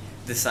they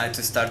decide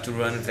to start to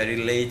run very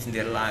late in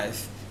their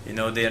life. You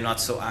know, they are not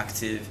so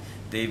active,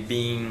 they've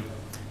been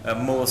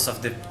most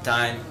of the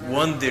time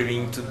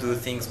wondering to do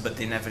things, but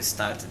they never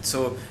started.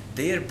 So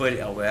their body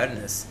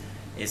awareness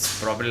is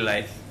probably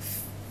like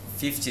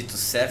 50 to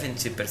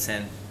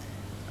 70%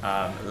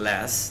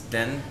 less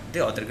than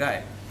the other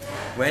guy.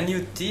 When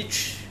you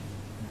teach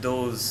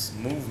those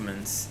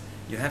movements,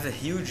 you have a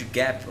huge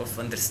gap of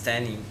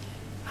understanding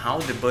how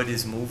the body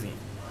is moving.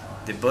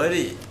 The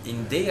body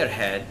in their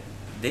head,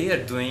 they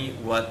are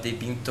doing what they've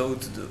been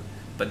told to do,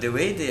 but the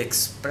way they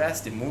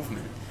express the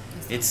movement,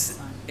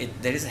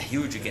 there is a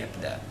huge gap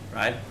there,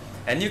 right?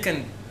 And you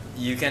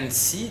can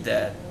see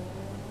that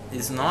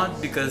it's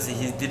not because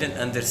he didn't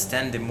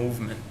understand the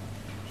movement.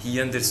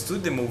 He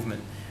understood the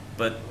movement,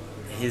 but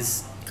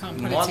his Can't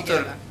put it motor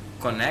together.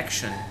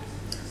 connection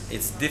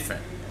is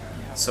different.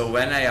 So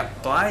when I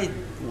apply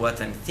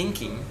what I'm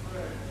thinking,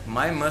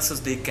 my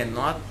muscles, they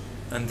cannot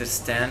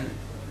understand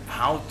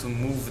how to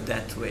move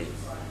that way.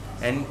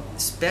 And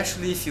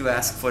especially if you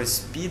ask for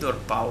speed or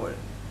power,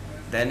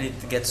 then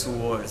it gets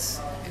worse,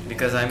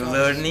 because I'm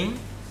learning.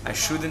 I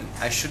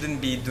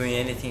shouldn't be doing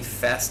anything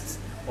fast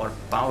or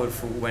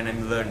powerful when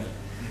I'm learning.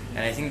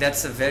 And I think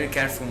that's a very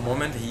careful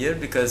moment here,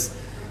 because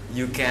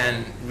you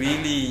can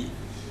really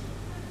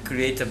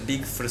create a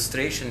big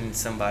frustration in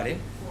somebody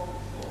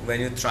when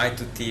you try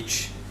to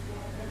teach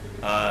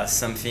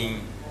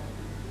something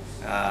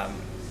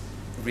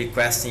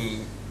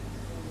requesting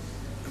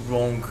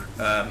wrong,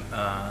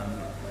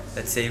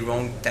 let's say,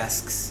 wrong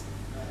tasks.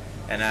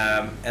 And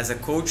as a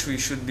coach, we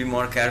should be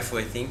more careful,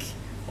 I think,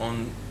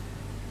 on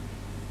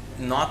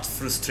not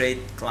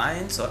frustrate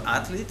clients or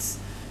athletes,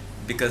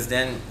 because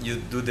then you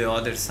do the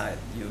other side.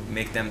 You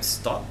make them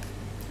stop,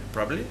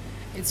 probably.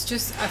 I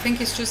think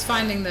it's just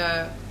finding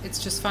the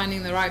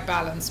right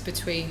balance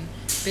between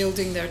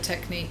building their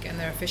technique and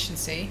their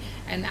efficiency,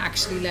 and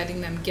actually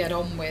letting them get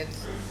on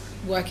with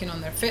working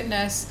on their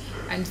fitness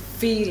and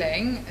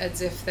feeling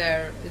as if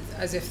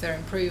they're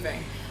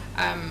improving.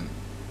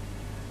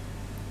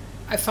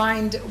 I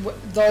find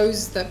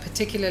those that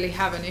particularly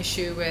have an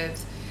issue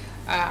with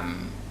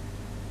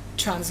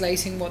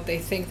translating what they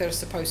think they're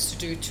supposed to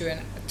do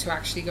to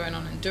actually going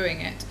on and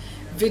doing it,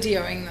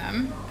 videoing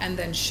them and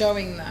then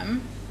showing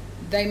them.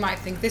 They might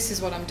think this is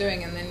what I'm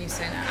doing, and then you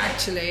say, no,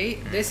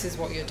 actually this is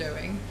what you're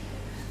doing.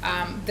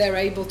 They're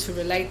able to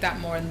relate that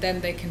more, and then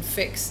they can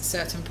fix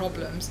certain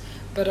problems.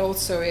 But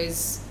also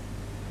is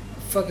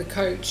for the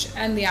coach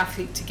and the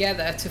athlete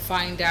together to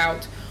find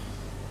out,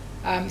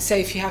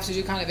 say if you have to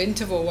do kind of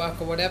interval work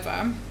or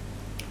whatever,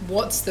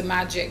 what's the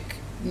magic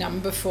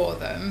number for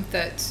them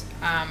that,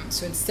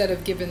 so instead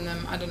of giving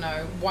them,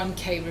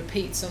 1K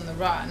repeats on the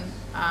run,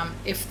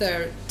 if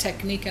their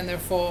technique and their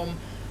form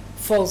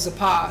falls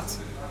apart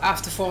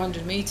after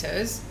 400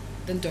 meters,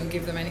 then don't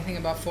give them anything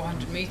above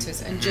 400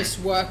 meters, and just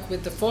work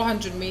with the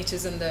 400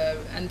 meters and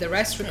the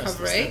rest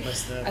recovery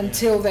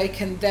until they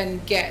can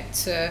then get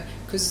to,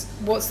 because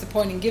what's the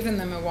point in giving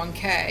them a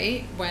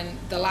 1K when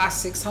the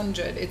last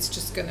 600, it's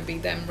just going to be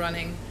them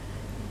running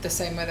the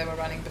same way they were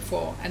running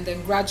before, and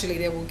then gradually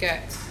they will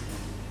get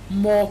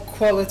more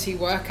quality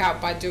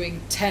workout by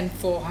doing 10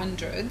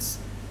 400s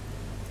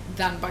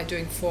than by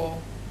doing four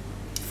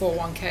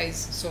 1Ks,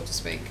 so to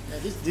speak.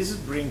 Yeah, this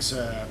brings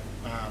a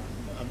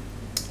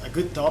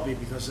good topic,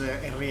 because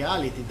in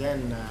reality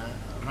then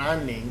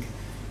running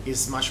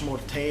is much more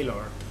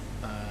tailored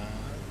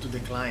to the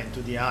client,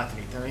 to the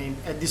athlete. I mean,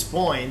 at this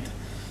point,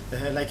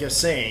 like you're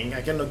saying,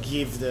 I cannot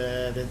give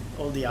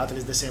all the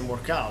athletes the same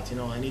workout.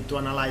 I need to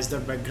analyze their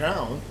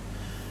background,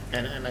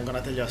 and I'm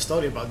gonna tell you a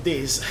story about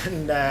this,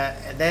 and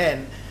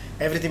then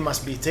everything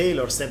must be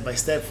tailored step by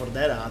step for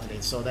that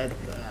athlete, so that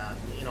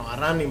a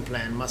running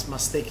plan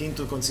must take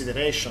into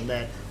consideration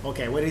that,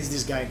 okay, where is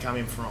this guy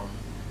coming from?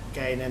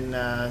 Okay, and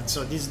then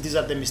so these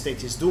are the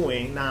mistakes he's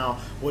doing. Now,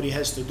 what he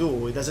has to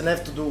do, he doesn't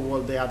have to do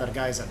what the other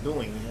guys are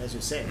doing, as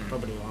you said,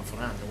 probably 1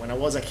 400. When I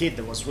was a kid,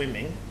 I was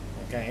swimming.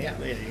 Okay, Yeah.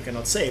 You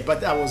cannot say,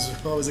 but I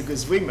was a good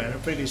swimmer,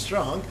 pretty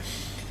strong.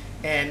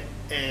 And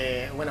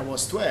when I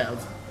was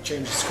 12,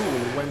 changed school,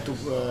 went to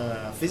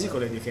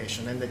physical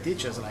education, and the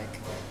teachers like,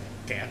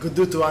 okay, I could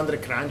do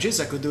 200 crunches,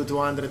 I could do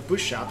 200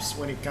 push-ups.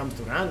 When it comes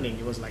to running,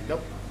 it was like,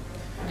 nope.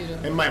 You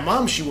don't And my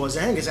mom, she was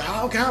angry. She said,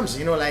 how comes?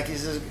 He's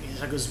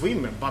a good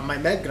swimmer. But my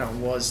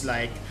background was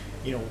like,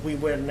 we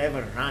were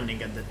never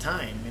running at the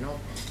time,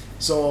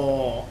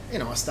 So,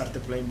 I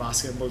started playing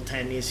basketball,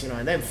 tennis,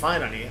 and then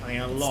finally I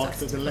unlocked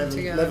Started the to come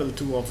together. level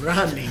 2 of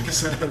running.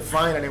 So then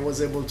finally I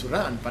was able to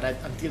run. But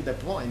until that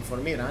point, for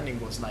me, running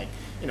was like,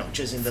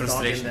 chasing the dog in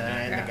Frustration, the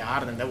yeah.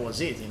 garden. That was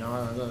it,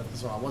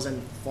 So I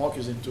wasn't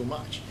focusing too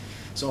much.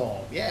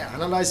 So,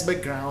 analyze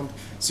background,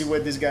 see where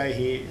this guy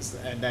is,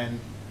 and then,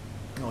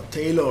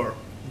 tailor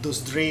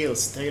those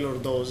drills, tailor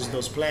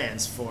those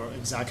plans for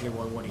exactly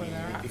what he Where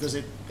they're needs. at. Because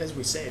as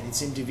we said,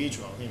 it's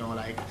individual.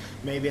 Like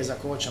maybe as a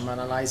coach, I'm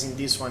analyzing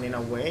this one in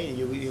a way,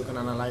 you can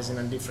analyze in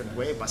a different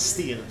way, but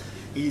still,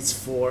 it's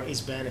for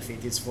his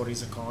benefit, it's for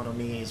his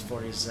economy, it's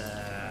for his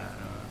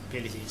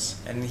abilities.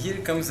 And here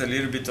comes a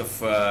little bit of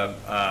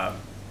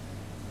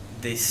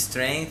the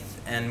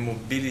strength and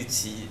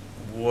mobility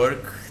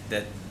work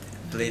that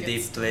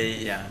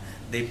Yes.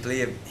 they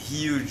play a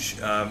huge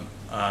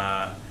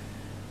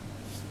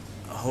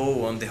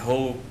whole on the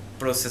whole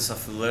process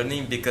of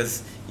learning,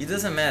 because it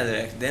doesn't matter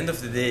at the end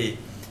of the day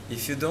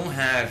if you don't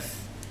have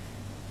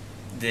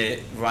the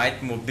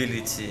right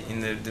mobility in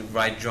the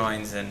right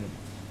joints and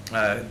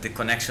the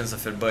connections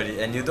of your body,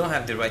 and you don't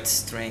have the right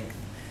strength,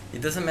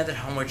 it doesn't matter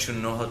how much you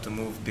know how to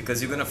move,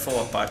 because you're gonna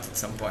fall apart at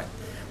some point,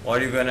 or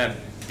you're gonna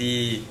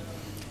be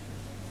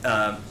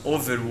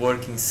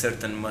overworking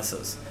certain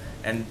muscles.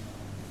 And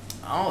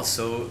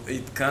also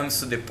it comes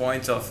to the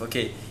point of,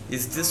 okay,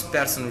 is this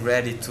person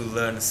ready to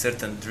learn a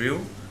certain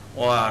drill,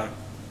 or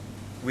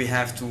we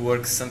have to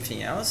work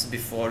something else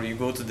before you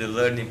go to the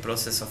learning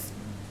process of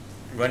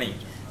running,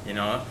 and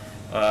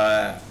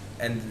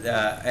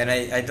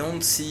I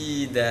don't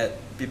see that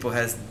people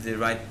has the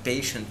right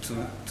patience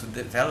to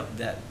develop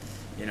that.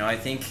 I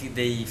think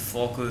they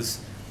focus,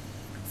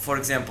 for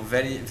example,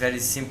 very very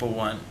simple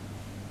one.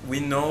 We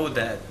know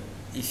that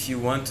if you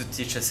want to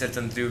teach a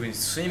certain drill in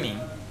swimming,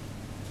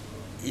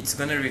 it's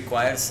going to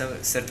require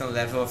some certain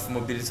level of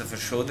mobility of your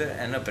shoulder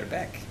and upper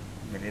back.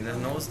 Melina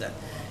knows that.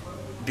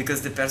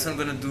 Because the person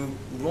going to do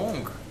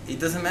wrong. It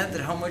doesn't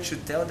matter how much you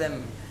tell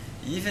them.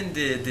 Even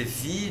the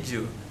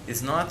video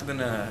is not going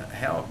to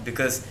help,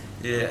 because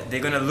they're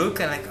going to look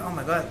and like, oh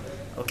my God,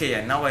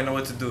 okay, now I know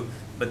what to do.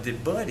 But the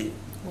body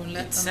Won't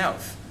let them.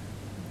 itself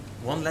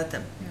won't let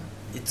them.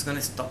 Yeah. It's going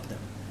to stop them.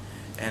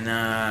 And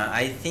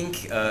I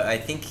think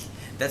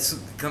that's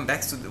come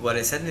back to what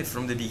I said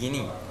from the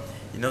beginning.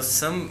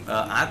 Some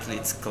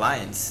athletes,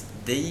 clients,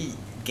 they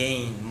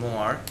gain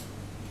more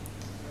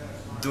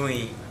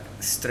doing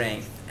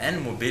strength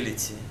and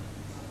mobility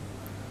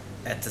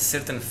at a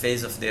certain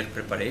phase of their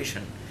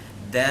preparation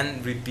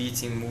than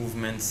repeating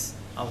movements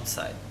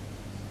outside.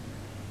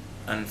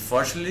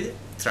 Unfortunately,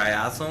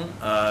 triathlon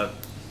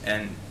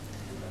and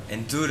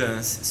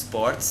endurance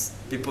sports,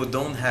 people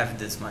don't have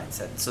this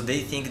mindset. So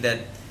they think that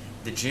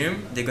the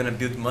gym, they're gonna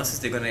build muscles,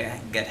 they're gonna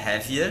get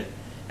heavier,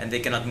 and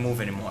they cannot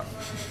move anymore.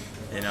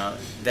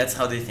 That's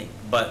how they think.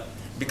 But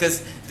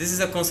because this is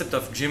a concept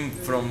of gym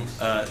from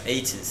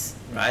 80s,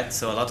 right?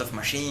 So a lot of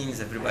machines,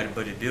 everybody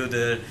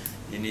bodybuilder,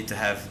 you need to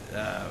have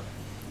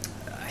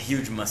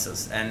huge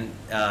muscles. And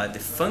the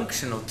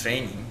functional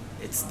training,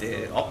 it's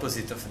the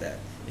opposite of that,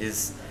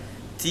 is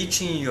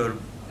teaching your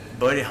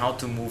body how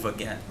to move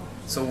again.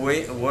 So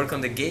work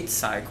on the gait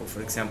cycle,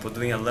 for example,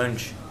 doing a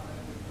lunge.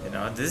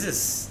 This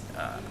is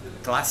a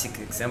classic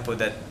example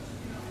that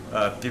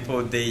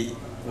people,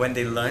 when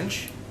they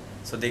lunge,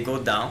 so they go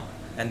down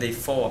and they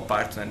fall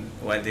apart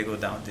when they go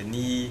down. The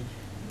knee,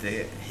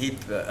 the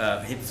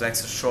hip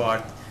flexor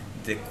short,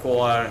 the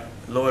core,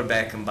 lower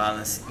back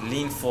imbalance,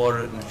 lean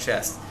forward in the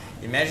chest.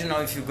 Imagine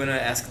now if you're gonna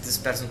ask this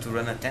person to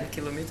run 10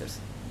 kilometers.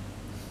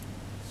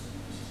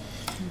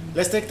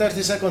 Let's take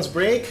 30 seconds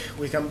break.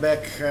 We come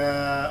back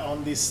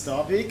on this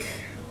topic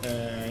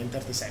in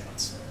 30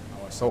 seconds.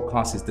 Our assault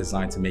class is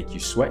designed to make you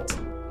sweat,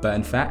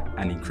 burn fat,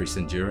 and increase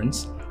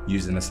endurance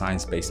using a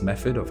science-based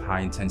method of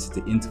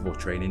high-intensity interval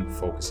training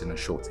focusing on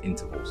short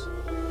intervals.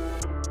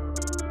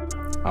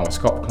 Our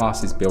SCOP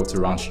class is built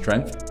around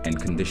strength and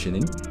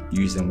conditioning,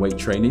 using weight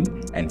training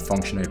and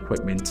functional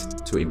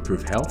equipment to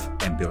improve health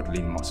and build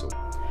lean muscle.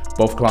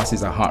 Both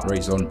classes are heart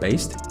rate zone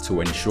based to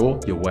ensure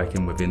you're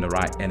working within the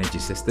right energy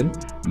system,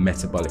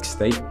 metabolic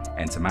state,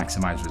 and to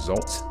maximize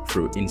results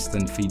through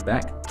instant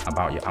feedback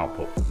about your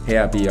output. Here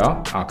at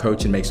BR, our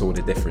coaching makes all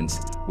the difference.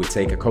 We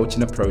take a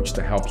coaching approach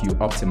to help you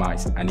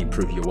optimize and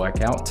improve your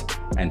workout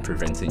and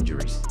prevent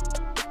injuries.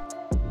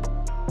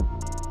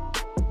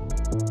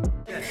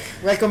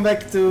 Welcome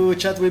back to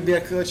Chat with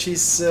BR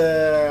Coaches,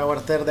 our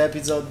third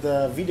episode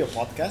video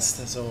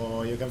podcast.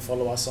 So you can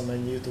follow us on the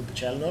YouTube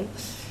channel.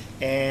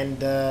 And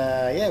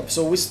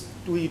so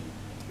we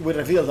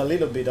revealed a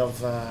little bit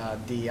of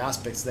the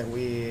aspects that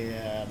we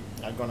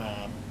are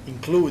gonna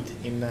include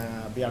in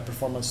BR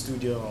Performance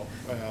Studio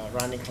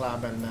running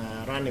club and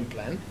running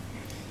plan.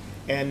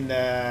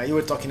 And you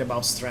were talking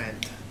about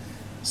strength.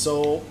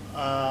 So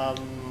how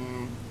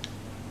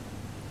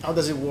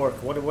does it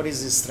work? What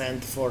is the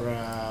strength for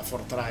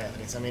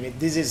triathletes? I mean,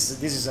 this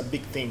is a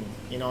big thing.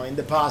 In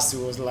the past it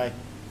was like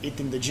eat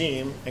in the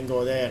gym and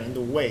go there and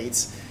do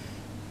weights.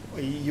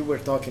 You were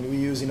talking,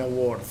 we're using a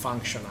word,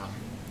 functional.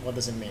 What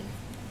does it mean?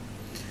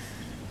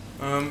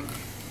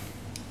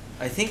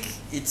 I think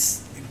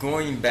it's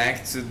going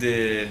back to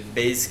the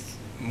basic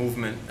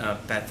movement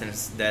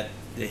patterns that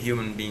the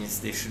human beings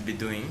they should be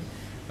doing,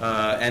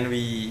 and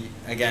we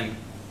again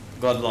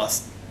got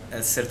lost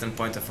at a certain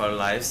point of our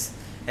lives,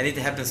 and it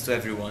happens to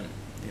everyone.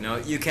 You know,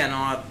 you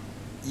cannot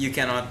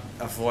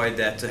avoid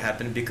that to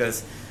happen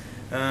because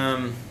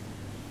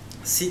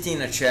sitting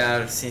in a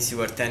chair since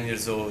you are 10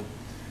 years old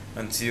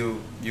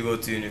until you go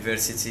to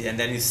university, and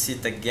then you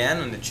sit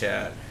again on the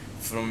chair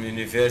from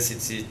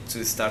university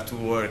to start to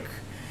work,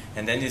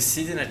 and then you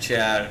sit in a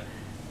chair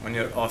on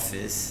your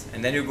office,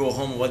 and then you go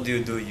home. What do?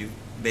 You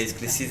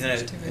basically sit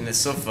in a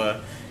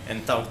sofa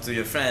and talk to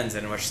your friends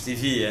and watch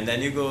TV, and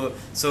then you go.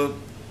 So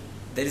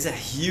there is a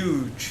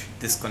huge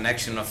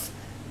disconnection of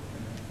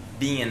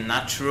being a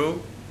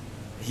natural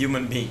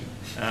human being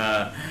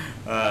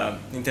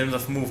in terms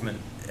of movement,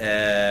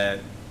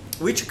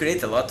 which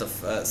create a lot of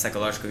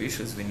psychological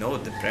issues. We know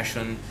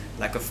depression,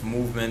 lack of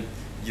movement,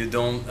 you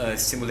don't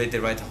stimulate the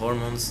right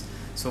hormones.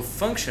 So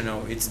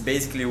functional, it's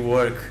basically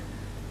work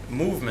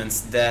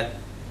movements that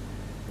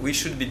we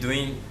should be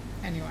doing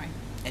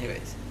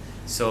anyways.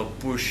 So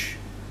push,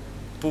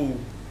 pull,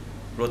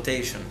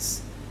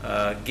 rotations,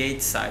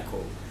 gait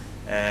cycle,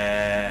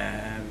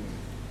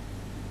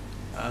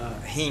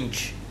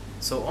 hinge.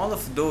 So all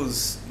of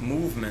those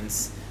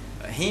movements,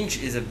 hinge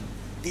is a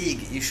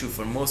big issue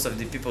for most of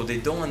the people. They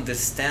don't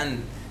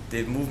understand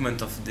the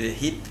movement of the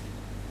hip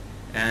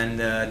and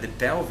the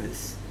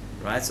pelvis,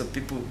 right? So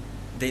people,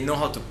 they know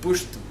how to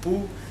push, to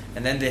pull,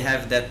 and then they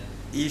have that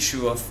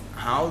issue of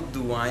how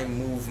do I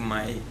move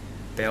my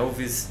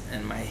pelvis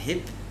and my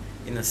hip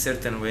in a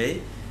certain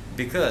way,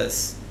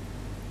 because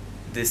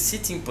the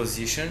sitting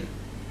position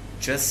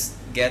just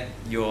get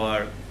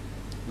your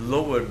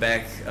lower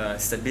back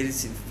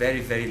stability very,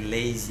 very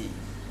lazy.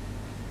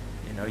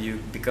 You know, you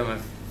become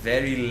a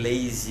very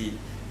lazy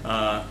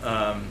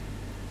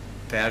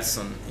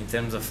person in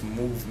terms of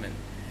movement.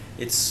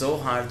 It's so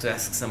hard to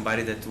ask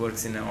somebody that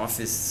works in an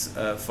office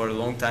for a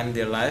long time in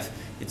their life.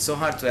 It's so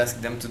hard to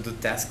ask them to do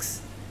tasks,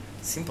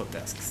 simple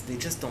tasks. They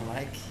just don't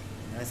like.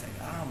 You know, it's like,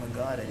 oh my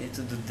God, I need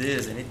to do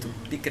this. I need to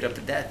pick it up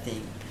that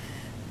thing.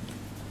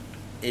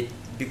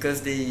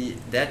 Because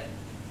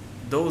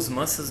those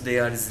muscles, they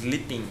are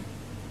sleeping,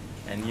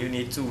 and you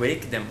need to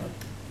wake them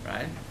up,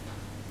 right?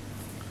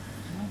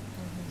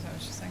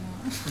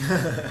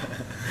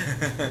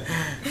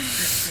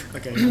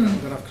 Okay, I'm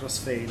gonna have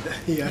crossfade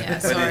here. Yeah,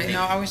 sorry.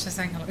 No, I was just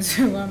saying hello to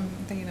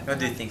thinking of What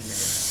do you think?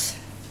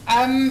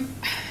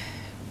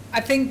 I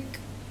think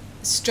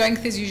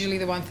strength is usually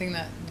the one thing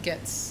that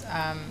gets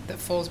that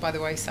falls by the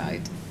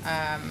wayside.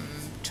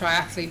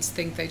 Triathletes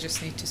think they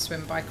just need to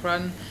swim, bike,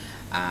 run.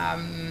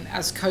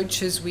 As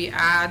coaches, we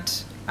add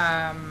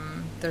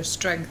their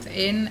strength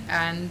in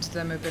and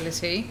their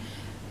mobility.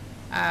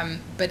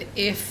 But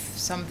if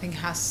something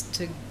has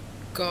to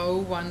go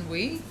 1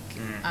 week,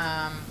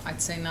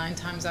 I'd say 9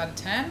 times out of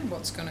 10,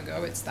 what's going to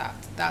go? It's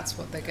that. That's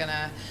what they're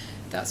gonna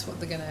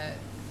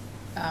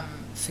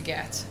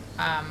forget,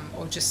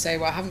 or just say,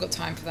 well, I haven't got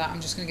time for that. I'm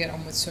just going to get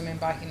on with swimming,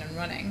 biking, and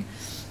running.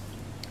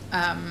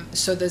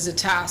 So there's a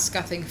task,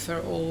 I think, for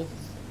all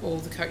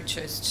the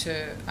coaches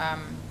to.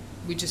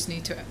 We just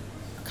need to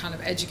kind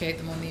of educate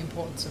them on the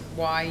importance of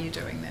why you're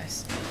doing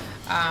this,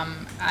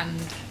 and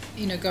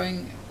you know,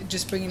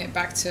 bringing it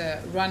back to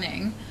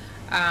running.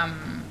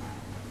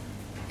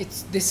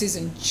 This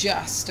isn't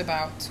just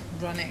about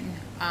running.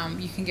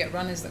 You can get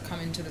runners that come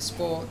into the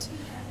sport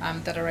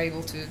that are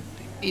able to,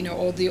 you know,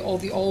 or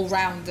the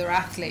all-rounder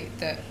athlete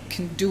that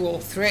can do all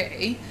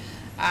three,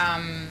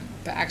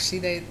 but actually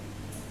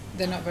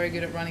they're not very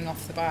good at running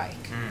off the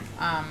bike.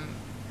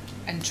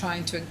 And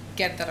trying to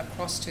get that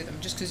across to them.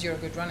 Just because you're a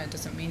good runner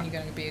doesn't mean you're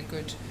going to be a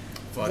good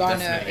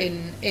runner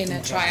in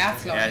a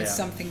triathlon. It's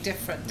something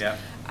different. Yeah.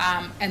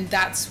 And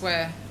that's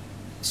where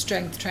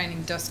strength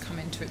training does come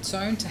into its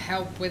own, to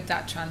help with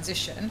that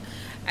transition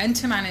and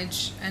to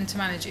manage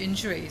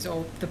injuries,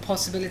 or the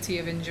possibility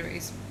of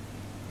injuries,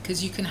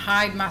 because you can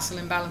hide muscle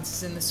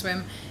imbalances in the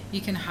swim,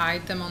 you can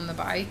hide them on the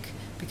bike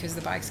because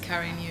the bike's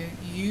carrying you.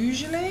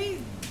 Usually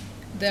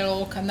they'll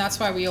all come. That's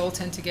why we all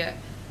tend to get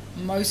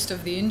most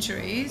of the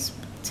injuries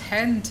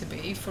tend to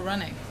be for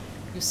running.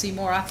 You'll see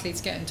more athletes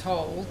getting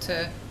told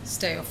to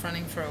stay off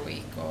running for a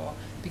week, or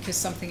because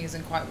something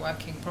isn't quite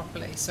working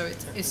properly. So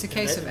it's a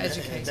case of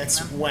educating That's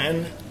them.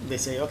 when they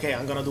say, okay,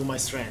 I'm gonna do my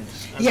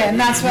strength. And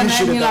that's when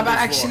you're like, but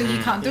actually you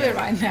can't do it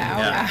right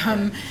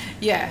now.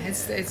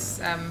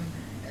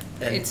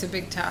 It's a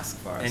big task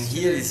for us. And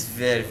here is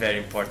very, very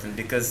important,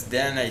 because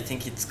then I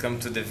think it's come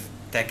to the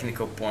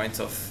technical point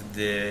of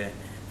the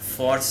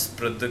force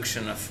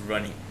production of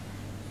running,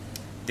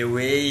 the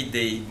way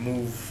they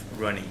move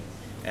running.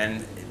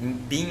 And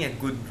being a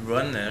good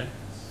runner,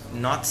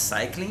 not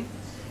cycling,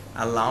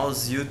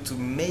 allows you to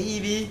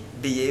maybe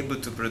be able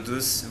to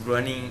produce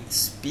running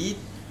speed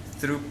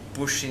through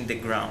pushing the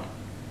ground.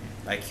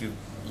 Like you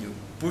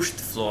push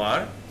the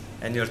floor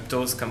and your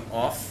toes come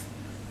off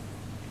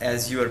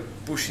as you are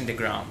pushing the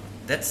ground.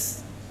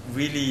 That's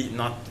really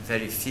not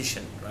very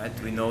efficient, right?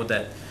 We know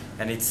that,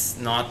 and it's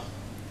not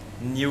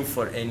new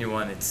for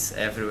anyone. It's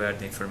everywhere,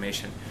 the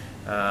information.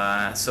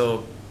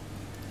 So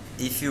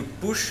if you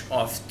push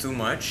off too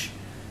much,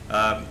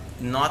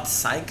 not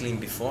cycling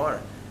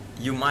before,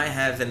 you might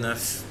have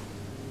enough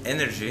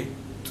energy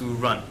to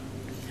run.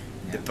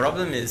 The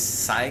problem is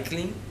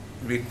cycling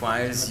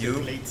requires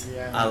you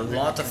a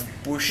lot of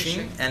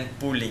pushing and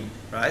pulling,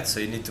 right? So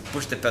you need to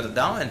push the pedal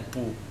down and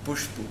pull,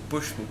 push,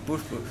 pull,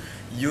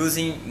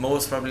 using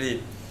most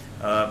probably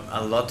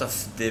a lot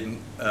of the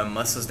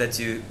muscles that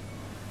you're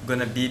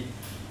gonna be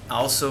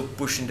also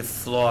pushing the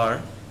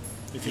floor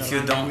if you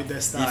run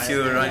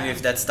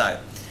with that style.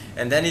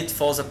 And then it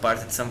falls apart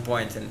at some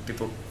point and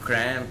people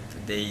cramp,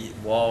 they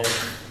walk,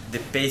 the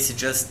pace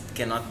just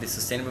cannot be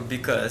sustainable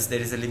because there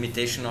is a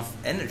limitation of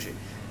energy.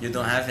 You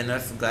don't have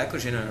enough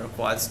glycogen in your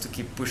quads to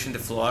keep pushing the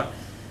floor.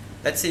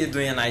 Let's say you're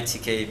doing an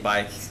ITK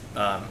bike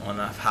on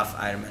a half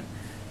Ironman.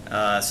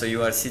 So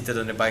you are seated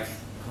on the bike,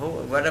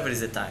 whatever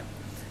is the time.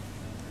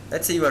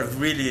 Let's say you are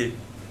really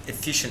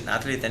efficient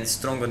athlete and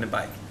strong on the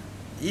bike.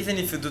 Even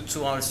if you do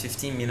 2 hours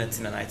 15 minutes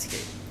in an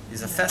ITK,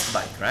 it's a fast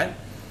bike, right?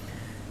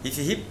 If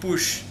he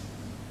push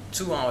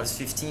 2 hours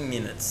 15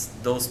 minutes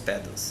those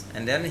pedals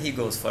and then he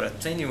goes for a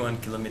 21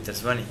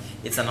 kilometers running,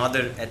 it's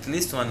another at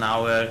least 1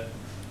 hour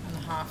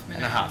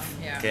and a half.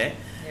 Yeah. Okay,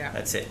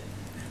 that's it.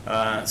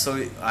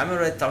 So I'm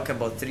already talking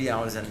about 3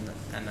 hours and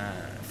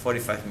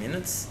 45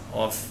 minutes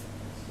of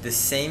the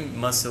same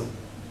muscle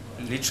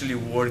literally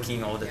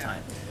working all the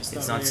time.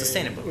 It's not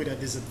sustainable. With a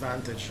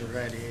disadvantage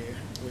already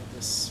with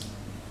this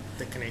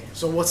technique.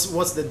 So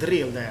what's the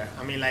drill there?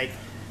 I mean, like,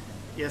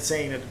 you're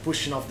saying that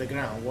pushing off the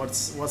ground.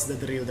 What's the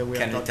drill that we are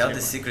talking about? Can you tell the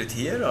secret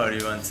here, or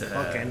you want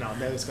to? Okay, no,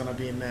 that is gonna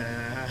be in.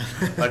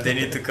 Or they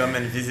need to come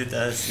and visit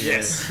us.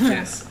 Yes,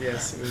 yes.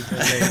 We will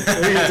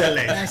tell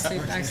later.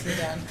 Nicely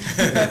done.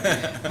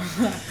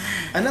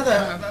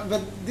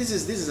 But this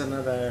is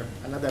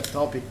another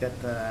topic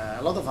that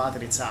a lot of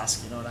athletes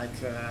ask. You know, like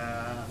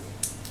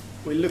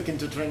we look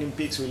into Training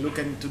Peaks, we look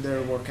into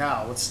their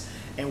workouts,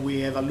 and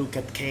we have a look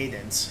at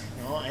cadence.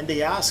 You know, and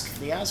they ask,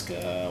 how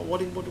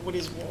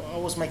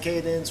was my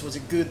cadence? Was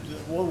it good?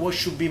 What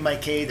should be my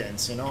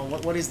cadence? You know,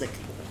 what is it?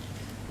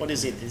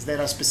 Is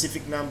there a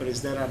specific number?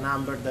 Is there a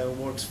number that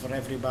works for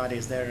everybody?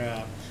 Is there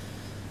a...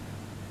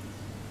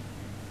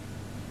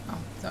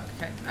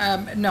 Okay.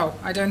 No,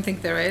 I don't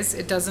think there is.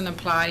 It doesn't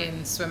apply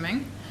in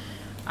swimming.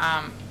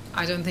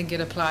 I don't think it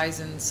applies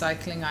in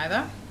cycling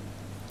either.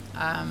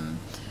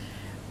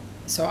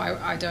 So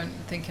I don't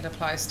think it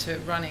applies to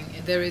running.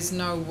 There is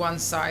no one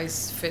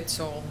size fits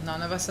all.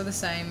 None of us are the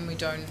same. We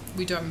don't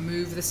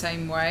move the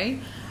same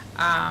way.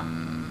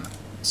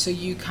 So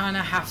you kind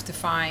of have to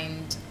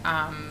find,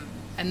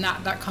 and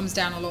that comes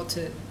down a lot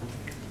to,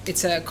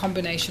 it's a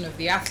combination of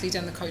the athlete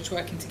and the coach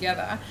working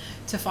together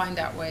to find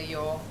out where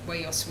your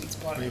sweet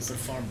spot is. You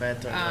perform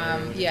better.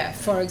 Yeah.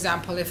 For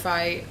example, if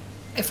I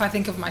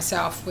think of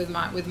myself with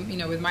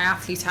my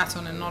athlete hat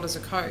on and not as a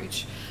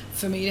coach,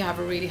 for me to have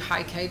a really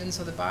high cadence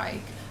on the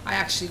bike, I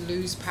actually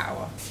lose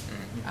power,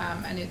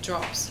 and it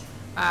drops.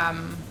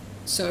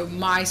 So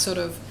my sort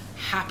of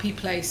happy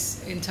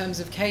place in terms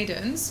of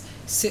cadence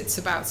sits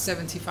about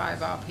 75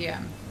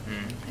 RPM.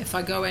 If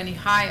I go any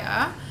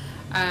higher,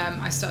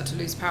 I start to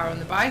lose power on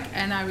the bike,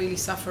 and I really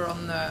suffer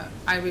on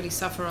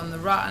the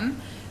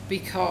run,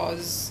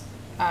 because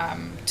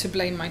to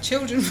blame my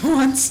children for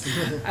once,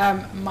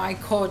 my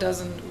core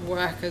doesn't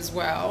work as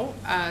well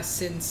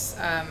since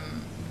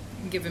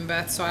giving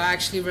birth. So I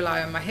actually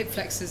rely on my hip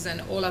flexors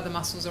and all other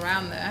muscles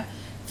around there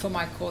for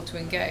my core to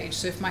engage.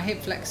 So if my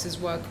hip flexors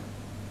work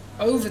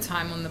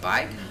overtime on the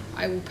bike,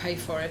 I will pay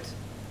for it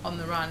on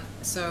the run.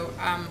 So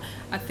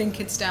I think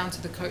it's down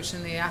to the coach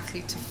and the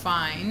athlete to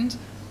find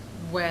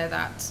where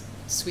that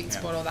sweet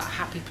spot or that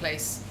happy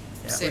place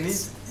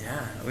sits.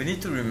 We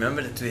need to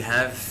remember that we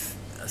have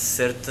a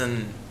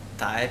certain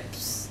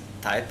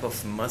type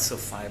of muscle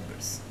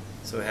fibers.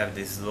 So we have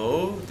the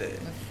slow,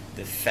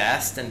 the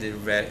fast, and the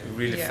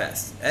really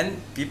fast. And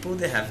people,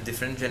 they have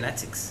different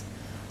genetics.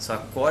 So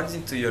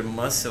according to your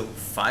muscle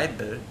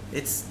fiber,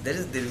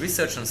 the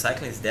research on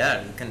cycling is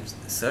there. You can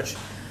search.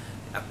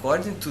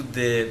 According to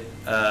the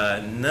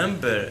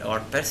number or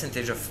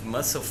percentage of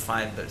muscle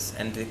fibers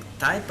and the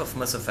type of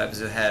muscle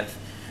fibers you have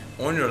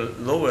on your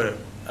lower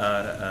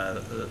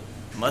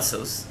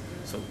muscles,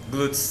 so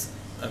glutes,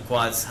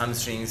 quads,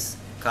 hamstrings,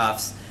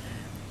 calves,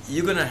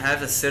 you're gonna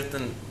have a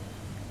certain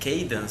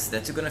cadence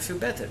that you're gonna feel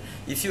better.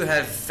 If you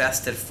have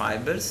faster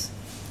fibers,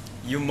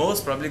 you're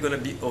most probably gonna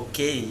be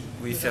okay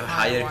with a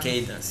higher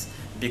cadence,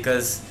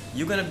 because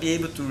you're gonna be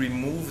able to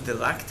remove the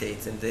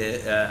lactate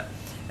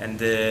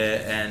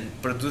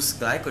and produce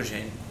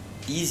glycogen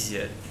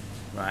easier,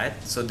 right?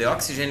 So the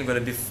oxygen is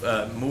gonna be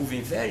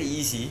moving very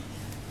easy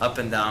up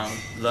and down,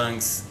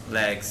 lungs,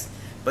 legs.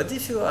 But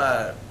if you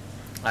are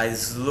a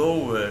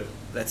slower,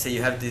 let's say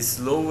you have this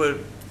lower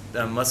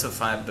muscle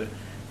fiber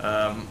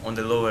on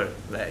the lower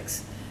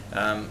legs,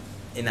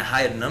 in a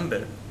higher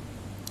number,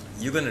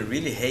 you're gonna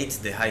really hate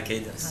the high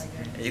cadence.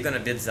 You're gonna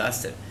be a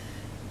disaster.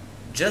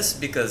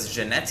 Just because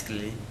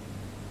genetically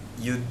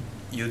you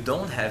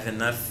don't have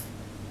enough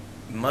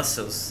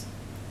muscles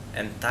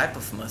and type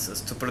of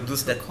muscles to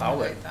produce that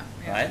power, accommodate that,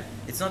 yeah. right?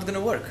 It's not going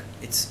to work.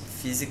 It's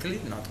physically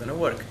not going to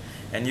work.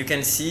 And you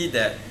can see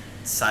that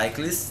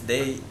cyclists,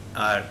 they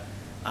are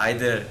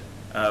either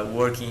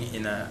working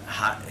in a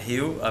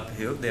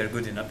uphill, they are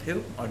good in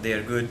uphill, or they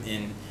are good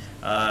in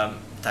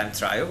time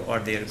trial, or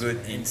they are good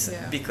in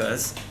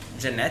because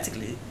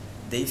genetically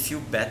they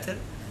feel better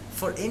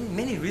for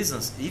many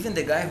reasons. Even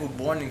the guy who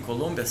born in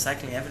Colombia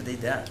cycling every day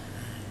there,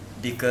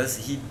 because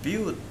he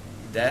built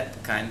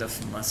that kind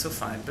of muscle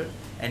fiber,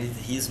 and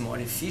he's more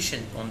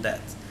efficient on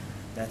that.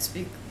 That's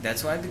big.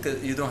 That's why,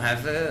 because you don't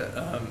have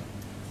a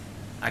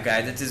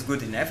guy that is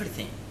good in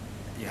everything.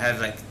 You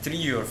have like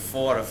 3 or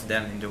 4 of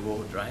them in the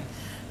world, right?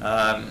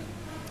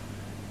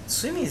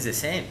 Swimming is the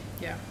same.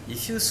 Yeah.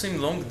 If you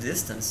swim long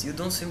distance, you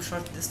don't swim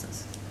short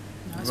distance.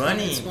 No,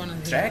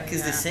 Running track other,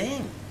 is the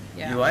same.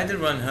 Yeah. You either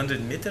run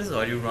 100 meters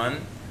or you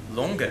run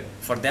longer.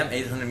 For them,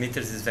 800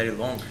 meters is very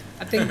long.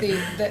 I think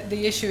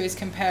the issue is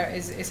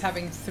is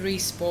having 3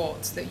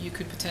 sports that you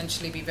could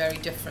potentially be very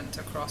different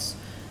across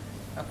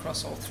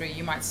all 3.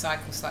 You might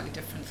cycle slightly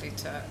differently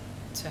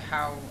to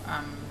how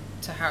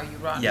you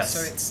run. Yes.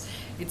 So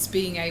it's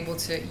being able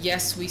to,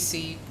 yes, we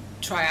see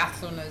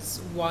triathlon as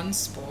one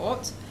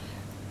sport,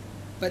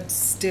 but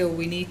still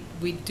we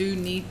do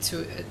need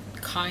to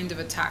kind of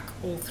attack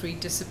all 3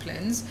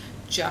 disciplines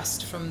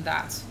just from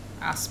that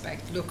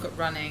aspect. Look at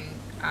running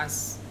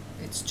as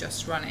it's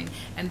just running,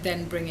 and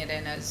then bring it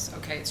in as,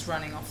 okay, it's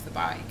running off the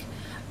bike.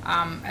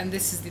 And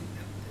this is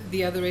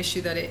the other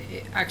issue, that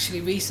it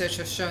actually research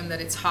has shown that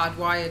it's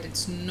hardwired.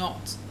 It's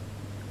not,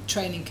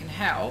 training can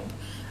help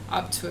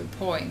up to a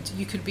point.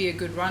 You could be a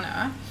good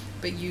runner,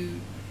 but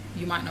you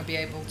might not be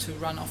able to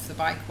run off the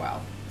bike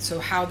well. So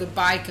how the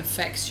bike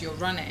affects your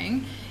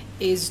running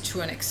is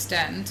to an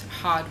extent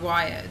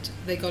hardwired.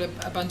 They got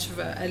a bunch of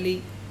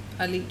elite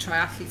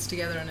triathletes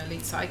together and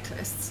elite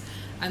cyclists,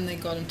 and they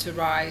got them to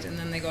ride, and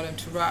then they got them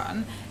to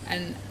run,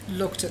 and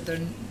looked at their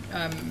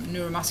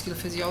neuromuscular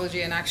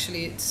physiology, and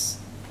actually it's,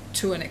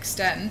 to an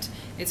extent,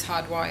 it's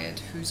hardwired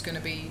who's going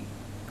to be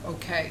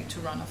okay to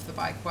run off the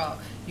bike well.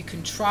 You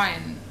can try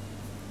and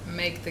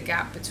make the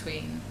gap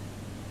between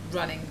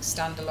running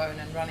standalone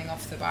and running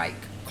off the bike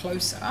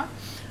closer,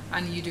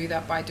 and you do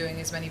that by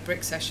doing as many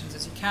brick sessions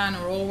as you can,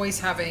 or always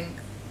having,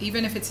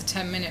 even if it's a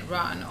 10-minute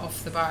run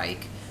off the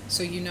bike,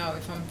 so you know,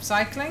 if I'm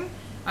cycling,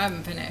 I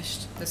haven't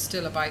finished, there's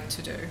still a bike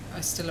to do,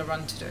 there's still a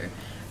run to do.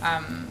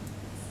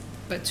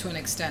 But to an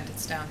extent,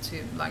 it's down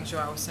to, like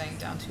Joao was saying,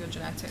 down to your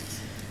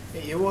genetics.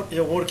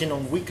 You're working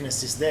on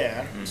weaknesses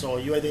there, so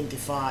you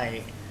identify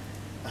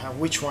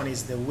which one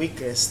is the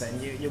weakest,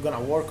 and you're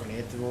gonna work on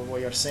it.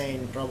 What you're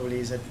saying probably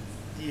is that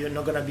you're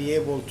not gonna be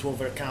able to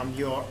overcome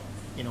your,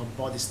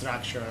 body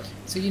structure.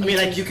 So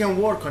you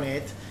can work on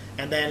it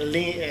and then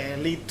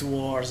lead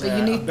towards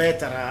a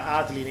better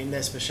athlete in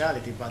their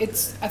specialty. But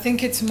I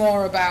think it's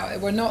more about,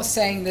 we're not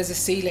saying there's a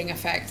ceiling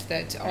effect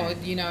that,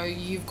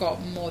 you've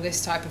got more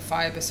this type of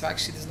fiber, so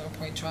actually there's no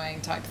point trying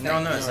type thing.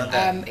 No, it's not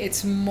that.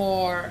 It's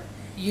more,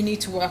 you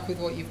need to work with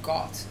what you've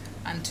got,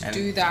 and to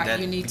do that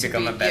you need to be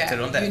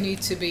you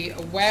need to be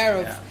aware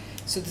of.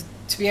 So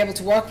to be able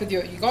to work with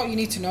what you got, you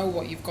need to know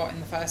what you've got in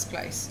the first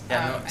place,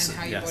 and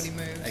how your body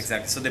moves.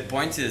 Exactly. So the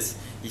point is,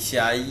 if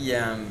I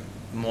am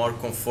more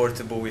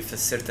comfortable with a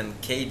certain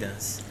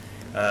cadence,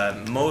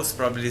 most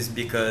probably is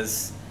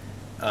because,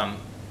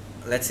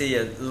 let's say,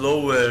 a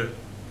lower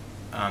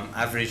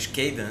average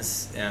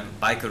cadence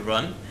bike or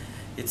run,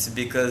 it's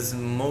because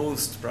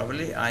most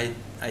probably I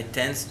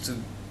tend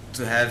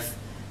to have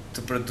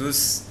to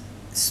produce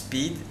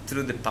speed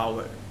through the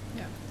power,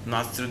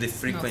 not through the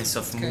frequency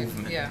of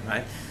movement,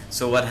 right?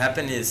 So what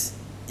happened is,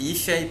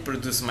 if I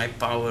produce my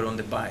power on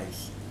the bike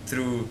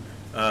through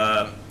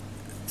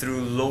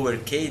lower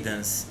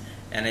cadence,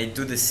 and I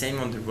do the same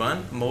on the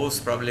run,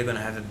 most probably gonna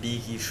have a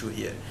big issue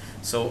here.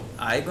 So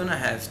I'm gonna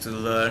have to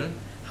learn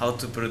how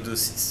to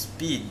produce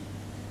speed,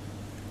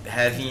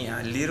 having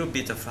a little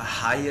bit of a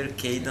higher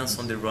cadence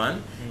on the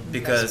run,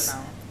 because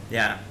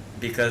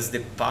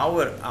the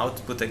power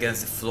output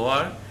against the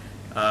floor,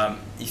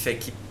 if I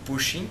keep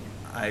pushing,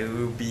 I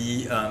will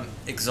be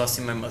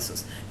exhausting my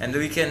muscles. And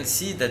we can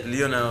see that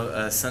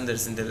Lionel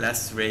Sanders, in the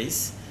last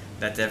race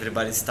that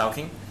everybody's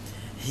talking,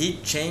 he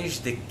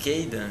changed the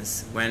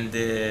cadence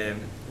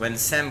when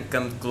Sam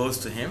came close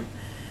to him.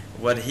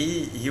 What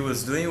he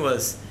was doing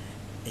was,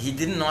 he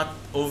did not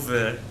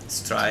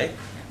overstride.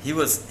 He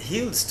was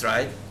heel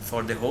stride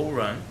for the whole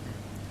run,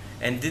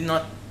 and did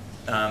not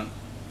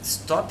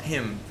stop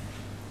him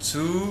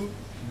to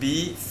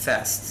be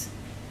fast.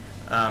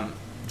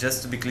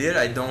 Just to be clear,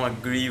 I don't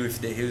agree with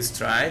the heel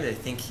stride. I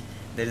think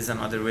there is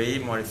another way,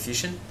 more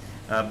efficient.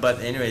 But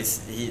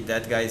anyways,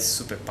 that guy is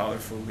super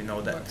powerful. We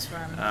know that.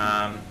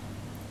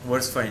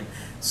 Works for him.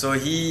 So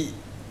he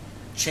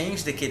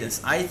changed the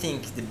cadence. I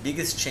think the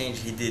biggest change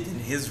he did in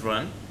his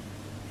run,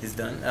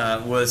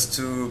 was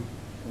to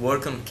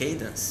work on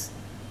cadence.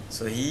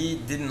 So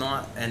he did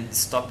not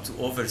stop to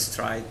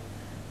overstride.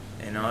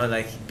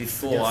 Like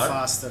before. Get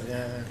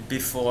faster,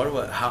 Before,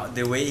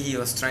 the way he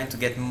was trying to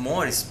get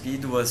more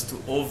speed was to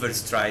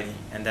overstriding,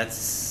 and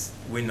that's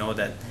we know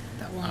that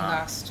That won't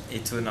last.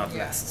 it will not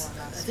Yeah, last. won't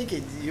last. I think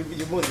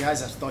you both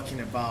guys are talking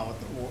about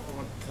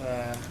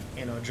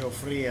what Joe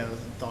Friel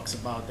talks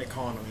about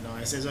economy.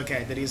 He says,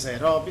 okay, there is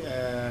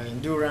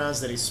endurance,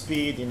 there is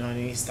speed, and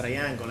it's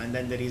triangle, and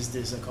then there is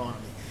this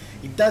economy.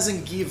 It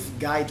doesn't give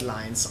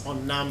guidelines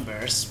on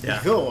numbers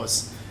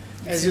because,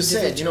 as you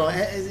said,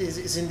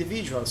 it's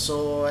individual.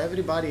 So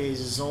everybody is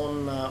his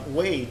own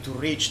way to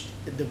reach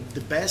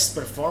the best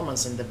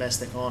performance and the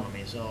best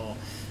economy. So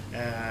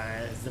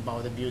it's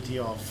about the beauty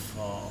of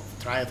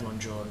triathlon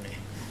journey.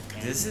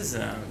 Okay. This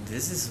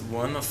is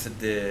one of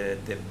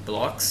the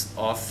blocks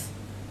of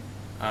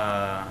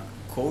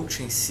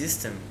coaching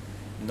system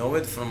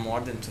known for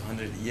more than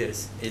 200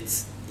 years.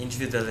 It's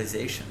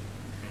individualization.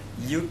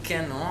 You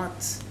cannot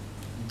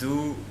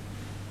do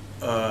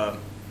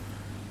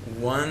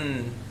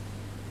one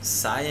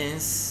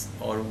science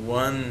or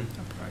one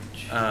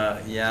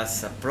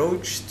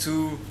approach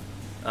to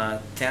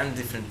 10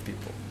 different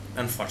people.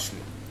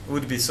 Unfortunately, it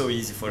would be so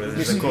easy for us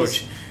as a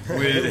coach.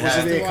 We'd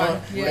have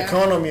the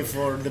economy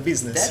for the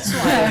business. That's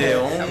why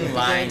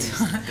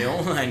the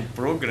online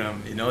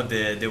program,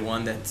 the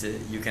one that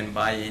you can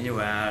buy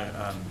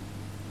anywhere,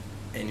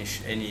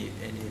 any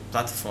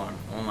platform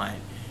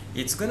online,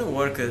 it's gonna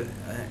work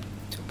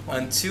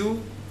until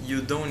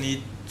you don't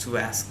need to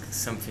ask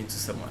something to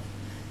someone,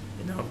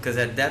 because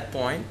at that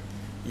point,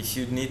 if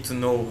you need to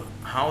know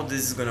how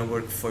this is gonna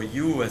work for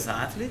you as an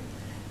athlete,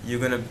 you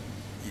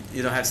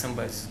don't have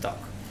somebody to talk.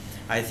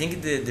 I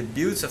think the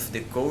beauty of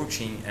the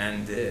coaching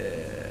and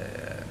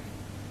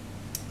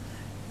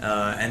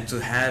to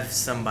have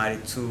somebody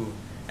to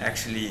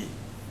actually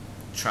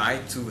try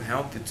to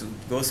help you to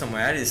go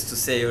somewhere is to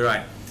say, all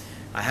right,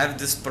 I have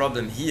this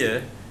problem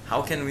here,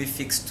 how can we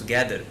fix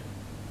together?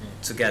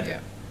 Yeah.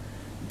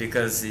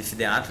 Because if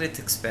the athlete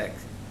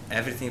expects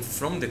everything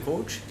from the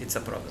coach, it's a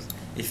problem.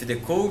 If the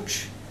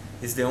coach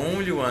is the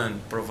only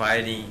one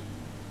providing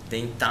the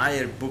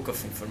entire book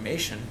of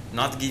information,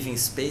 not giving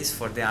space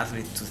for the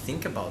athlete to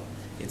think about,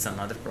 it's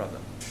another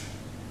problem.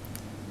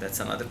 That's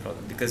another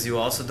problem, because you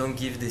also don't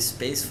give the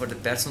space for the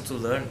person to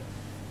learn.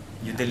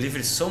 You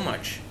deliver so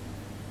much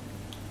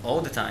all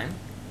the time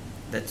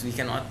that we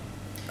cannot,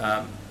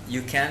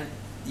 you can't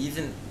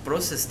even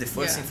process the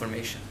first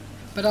information.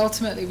 But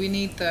ultimately we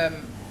need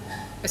them,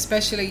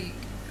 especially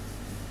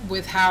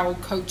with how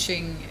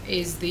coaching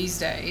is these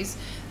days.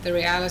 The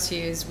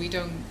reality is we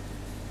don't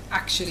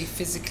actually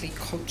physically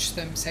coach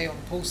them, say on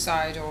pool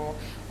side or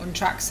on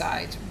track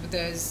side.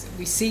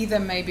 We see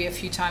them maybe a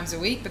few times a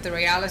week, but the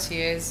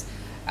reality is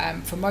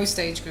for most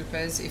age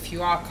groupers, if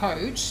you are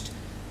coached,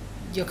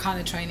 you're kind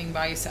of training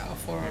by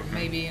yourself or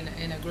maybe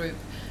in a group.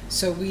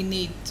 So we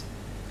need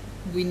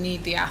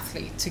the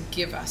athlete to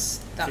give us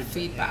that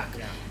feedback.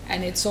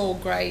 And it's all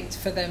great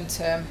for them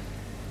to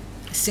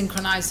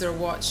synchronize their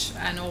watch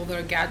and all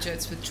their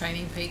gadgets with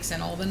Training Peaks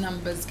and all the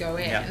numbers go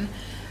in,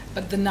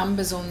 but the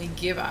numbers only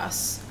give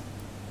us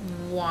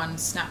one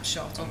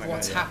snapshot of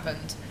what's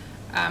happened.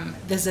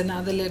 There's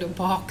another little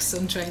box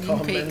on Training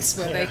Peaks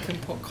where they can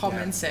put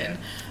comments in.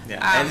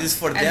 And it's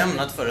for them,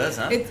 not for us,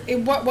 huh?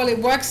 It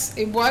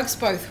works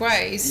both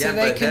ways. So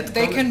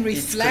they can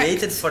reflect. It's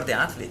created for the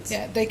athletes.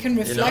 Yeah, they can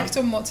reflect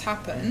on what's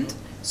happened.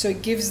 So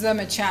it gives them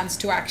a chance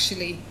to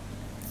actually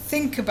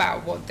think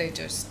about what they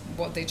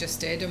just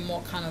did and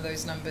what kind of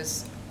those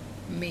numbers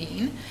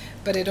mean.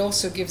 But it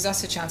also gives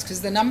us a chance,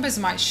 because the numbers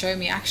might show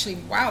me actually,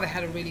 wow, they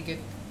had a really good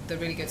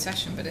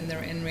session, but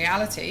in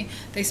reality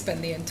they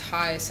spent the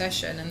entire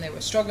session and they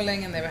were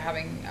struggling and they were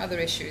having other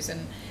issues.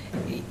 And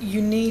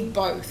you need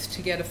both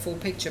to get a full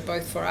picture,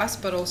 both for us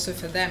but also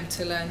for them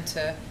to learn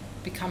to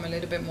become a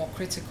little bit more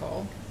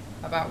critical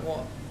about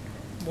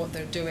what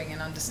they're doing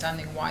and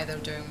understanding why they're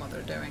doing what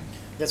they're doing.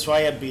 That's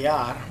why at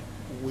BR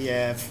we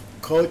have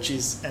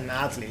coaches and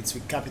athletes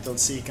with capital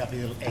C,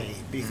 capital A,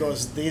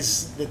 because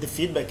the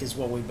feedback is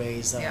what we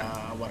base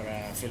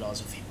our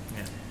philosophy.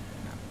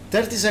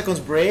 30 seconds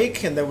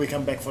break, and then we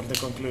come back for the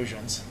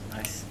conclusions.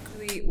 Nice.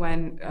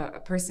 When a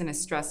person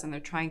is stressed and they're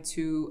trying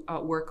to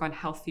work on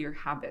healthier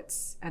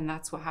habits, and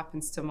that's what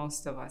happens to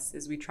most of us,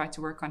 is we try to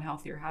work on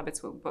healthier habits,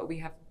 but we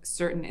have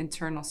certain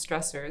internal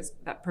stressors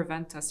that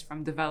prevent us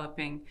from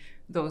developing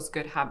those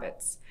good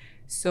habits.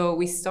 So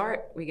we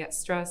get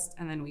stressed,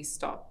 and then we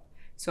stop.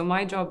 So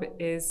my job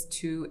is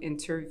to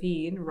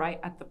intervene right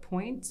at the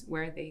point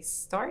where they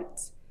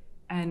start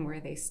and where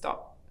they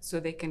stop, so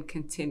they can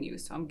continue.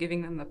 So I'm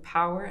giving them the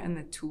power and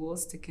the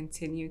tools to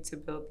continue to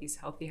build these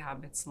healthy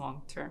habits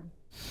long term.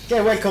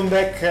 Okay, welcome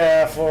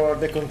back for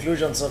the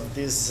conclusions of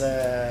this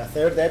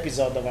third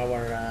episode of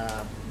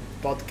our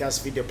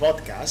video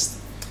podcast.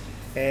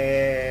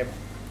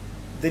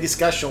 The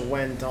discussion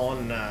went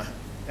on,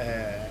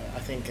 I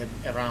think,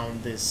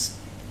 around this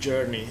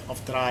journey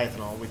of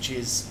triathlon, which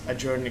is a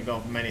journey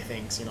of many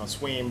things,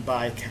 swim,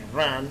 bike, and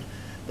run,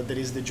 but there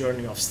is the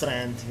journey of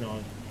strength,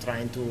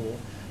 trying to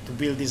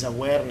build this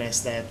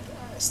awareness that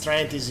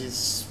strength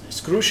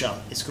is crucial.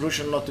 It's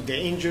crucial not to get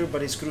injured,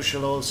 but it's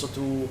crucial also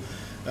to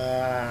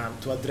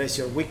to address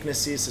your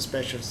weaknesses,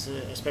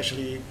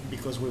 especially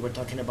because we were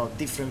talking about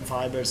different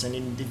fibers and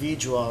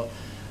individual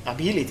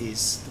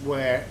abilities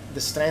where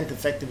the strength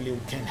effectively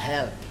can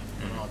help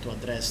to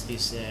address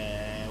these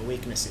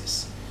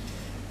weaknesses.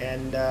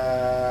 And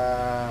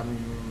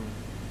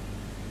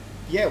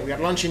yeah, we are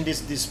launching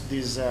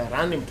this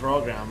running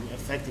program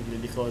effectively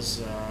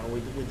because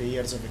with the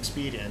years of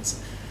experience,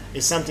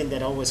 it's something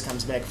that always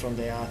comes back from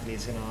the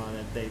athletes,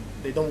 that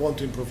they don't want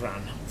to improve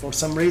run. For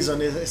some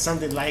reason, it's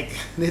something like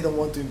they don't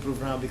want to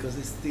improve run because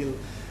they still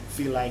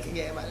feel like,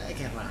 yeah, but I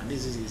can run,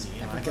 this is easy,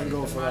 I can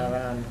go for a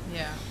run.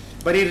 Yeah.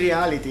 But in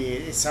reality,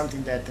 it's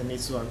something that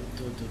needs to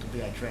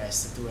be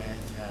addressed to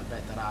have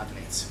better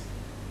athletes.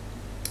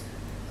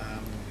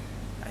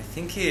 I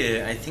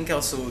think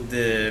also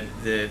the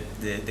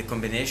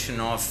combination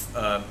of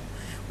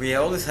we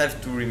always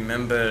have to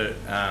remember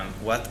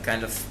what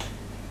kind of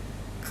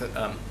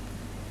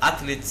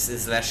athletes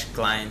 /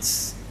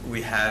 clients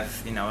we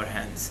have in our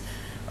hands.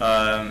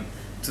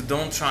 To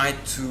don't try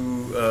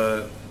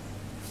to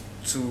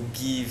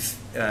give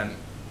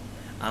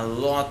a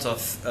lot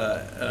of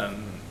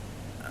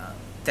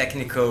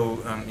technical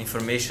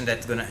information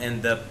that's gonna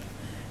end up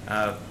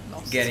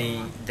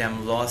getting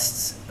them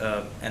lost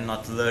and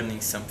not learning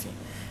something.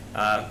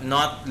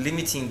 Not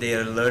limiting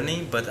their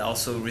learning, but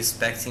also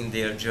respecting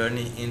their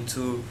journey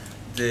into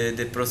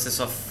the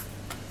process of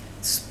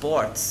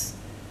sports.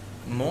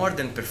 More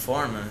than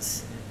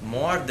performance,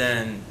 more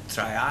than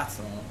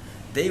triathlon.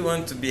 They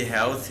want to be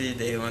healthy,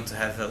 they want to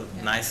have a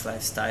nice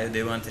lifestyle,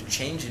 they want a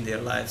change in their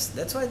lives.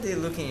 That's why they're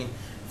looking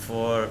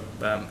for,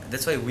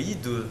 that's why we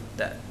do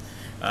that.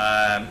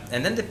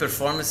 And then the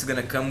performance is going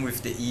to come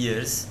with the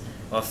years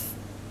of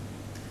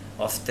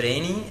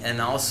training and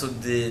also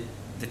the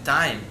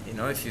time.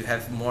 If you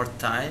have more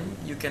time,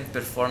 you can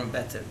perform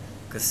better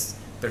because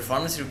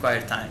performance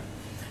requires time.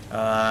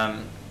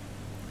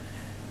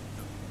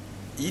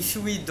 If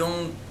we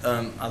don't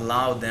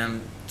allow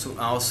them to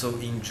also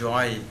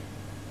enjoy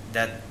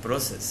that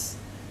process,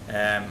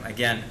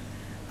 again,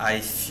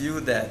 I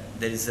feel that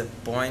there is a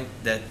point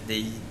that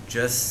they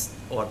just,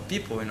 or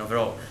people in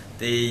overall,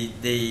 they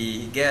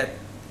get,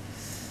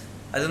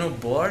 I don't know,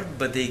 bored,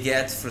 but they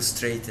get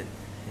frustrated,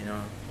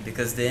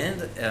 because the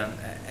end,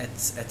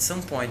 at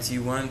some point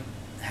you want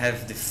to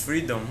have the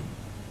freedom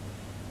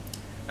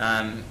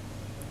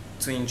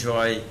to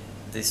enjoy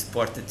the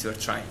sport that you're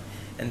trying.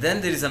 And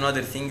then there is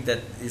another thing that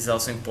is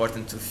also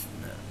important to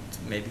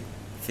maybe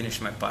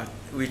finish my part,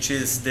 which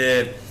is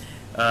the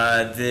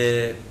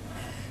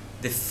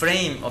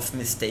frame of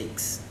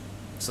mistakes.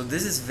 So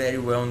this is very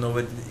well known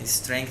in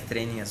strength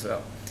training as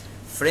well.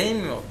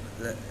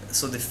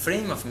 So the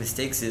frame of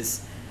mistakes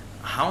is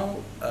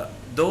how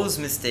those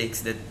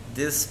mistakes that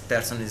this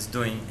person is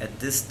doing at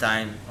this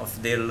time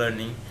of their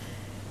learning,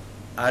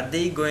 are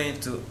they going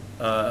to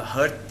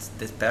hurt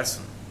this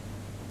person?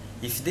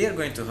 If they are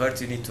going to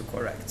hurt, you need to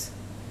correct.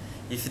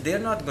 If they're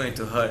not going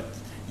to hurt,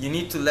 you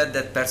need to let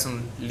that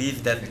person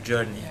live that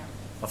journey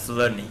of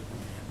learning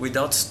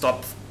without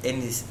stop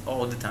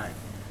all the time.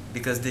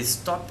 Because they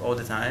stop all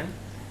the time,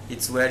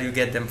 it's where you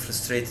get them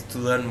frustrated to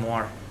learn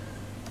more.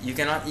 You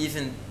cannot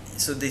even,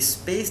 so the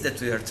space that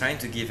we are trying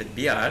to give at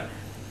BR,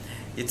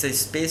 it's a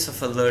space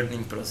of a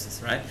learning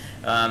process, right?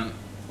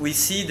 We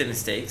see the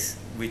mistakes,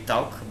 we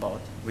talk about,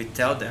 we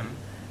tell them,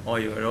 oh,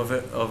 you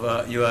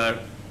are you are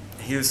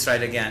heel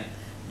stride again,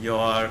 you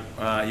are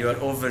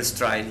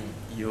overstriding,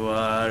 you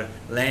are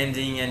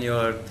landing and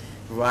your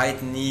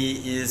right knee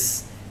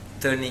is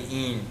turning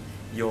in,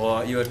 you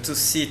are too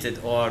seated,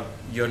 or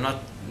you're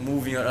not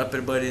moving your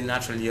upper body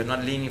naturally, you're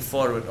not leaning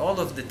forward, all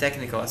of the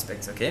technical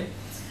aspects, okay?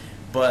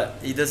 But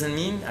it doesn't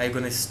mean I'm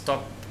going to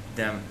stop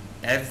them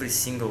every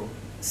single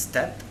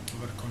step.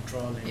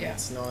 Over-controlling. Yeah.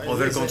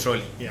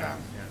 Over-controlling. Yeah.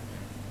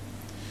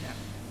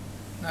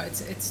 No,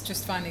 it's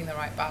just finding the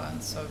right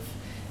balance of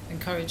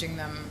encouraging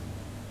them,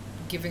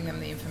 giving them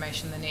the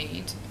information they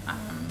need.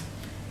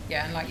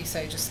 And like you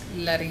say, just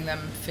letting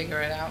them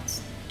figure it out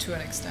to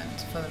an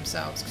extent for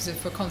themselves. Because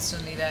if we're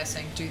constantly there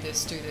saying, do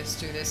this, do this,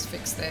 do this,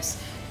 fix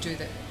this, do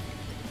that,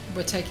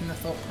 we're taking the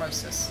thought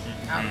process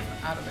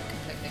out of it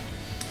completely.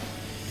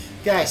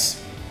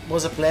 Guys,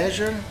 was a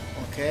pleasure.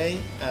 Okay,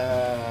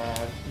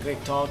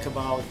 great talk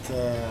about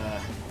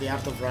the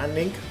art of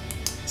running.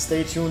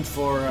 Stay tuned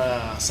for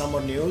summer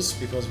news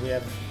because we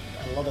have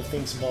a lot of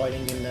things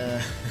boiling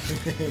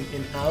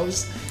in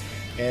house,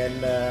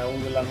 and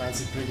we will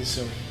announce it pretty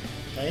soon.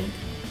 Okay,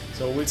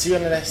 so we'll see you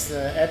on the next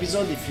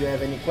episode. If you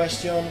have any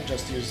question,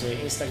 just use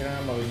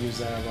Instagram or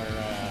use our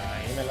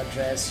email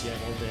address. You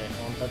have all the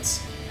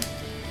contacts.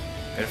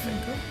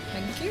 Perfect.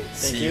 Thank you.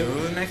 See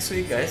you next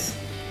week, guys.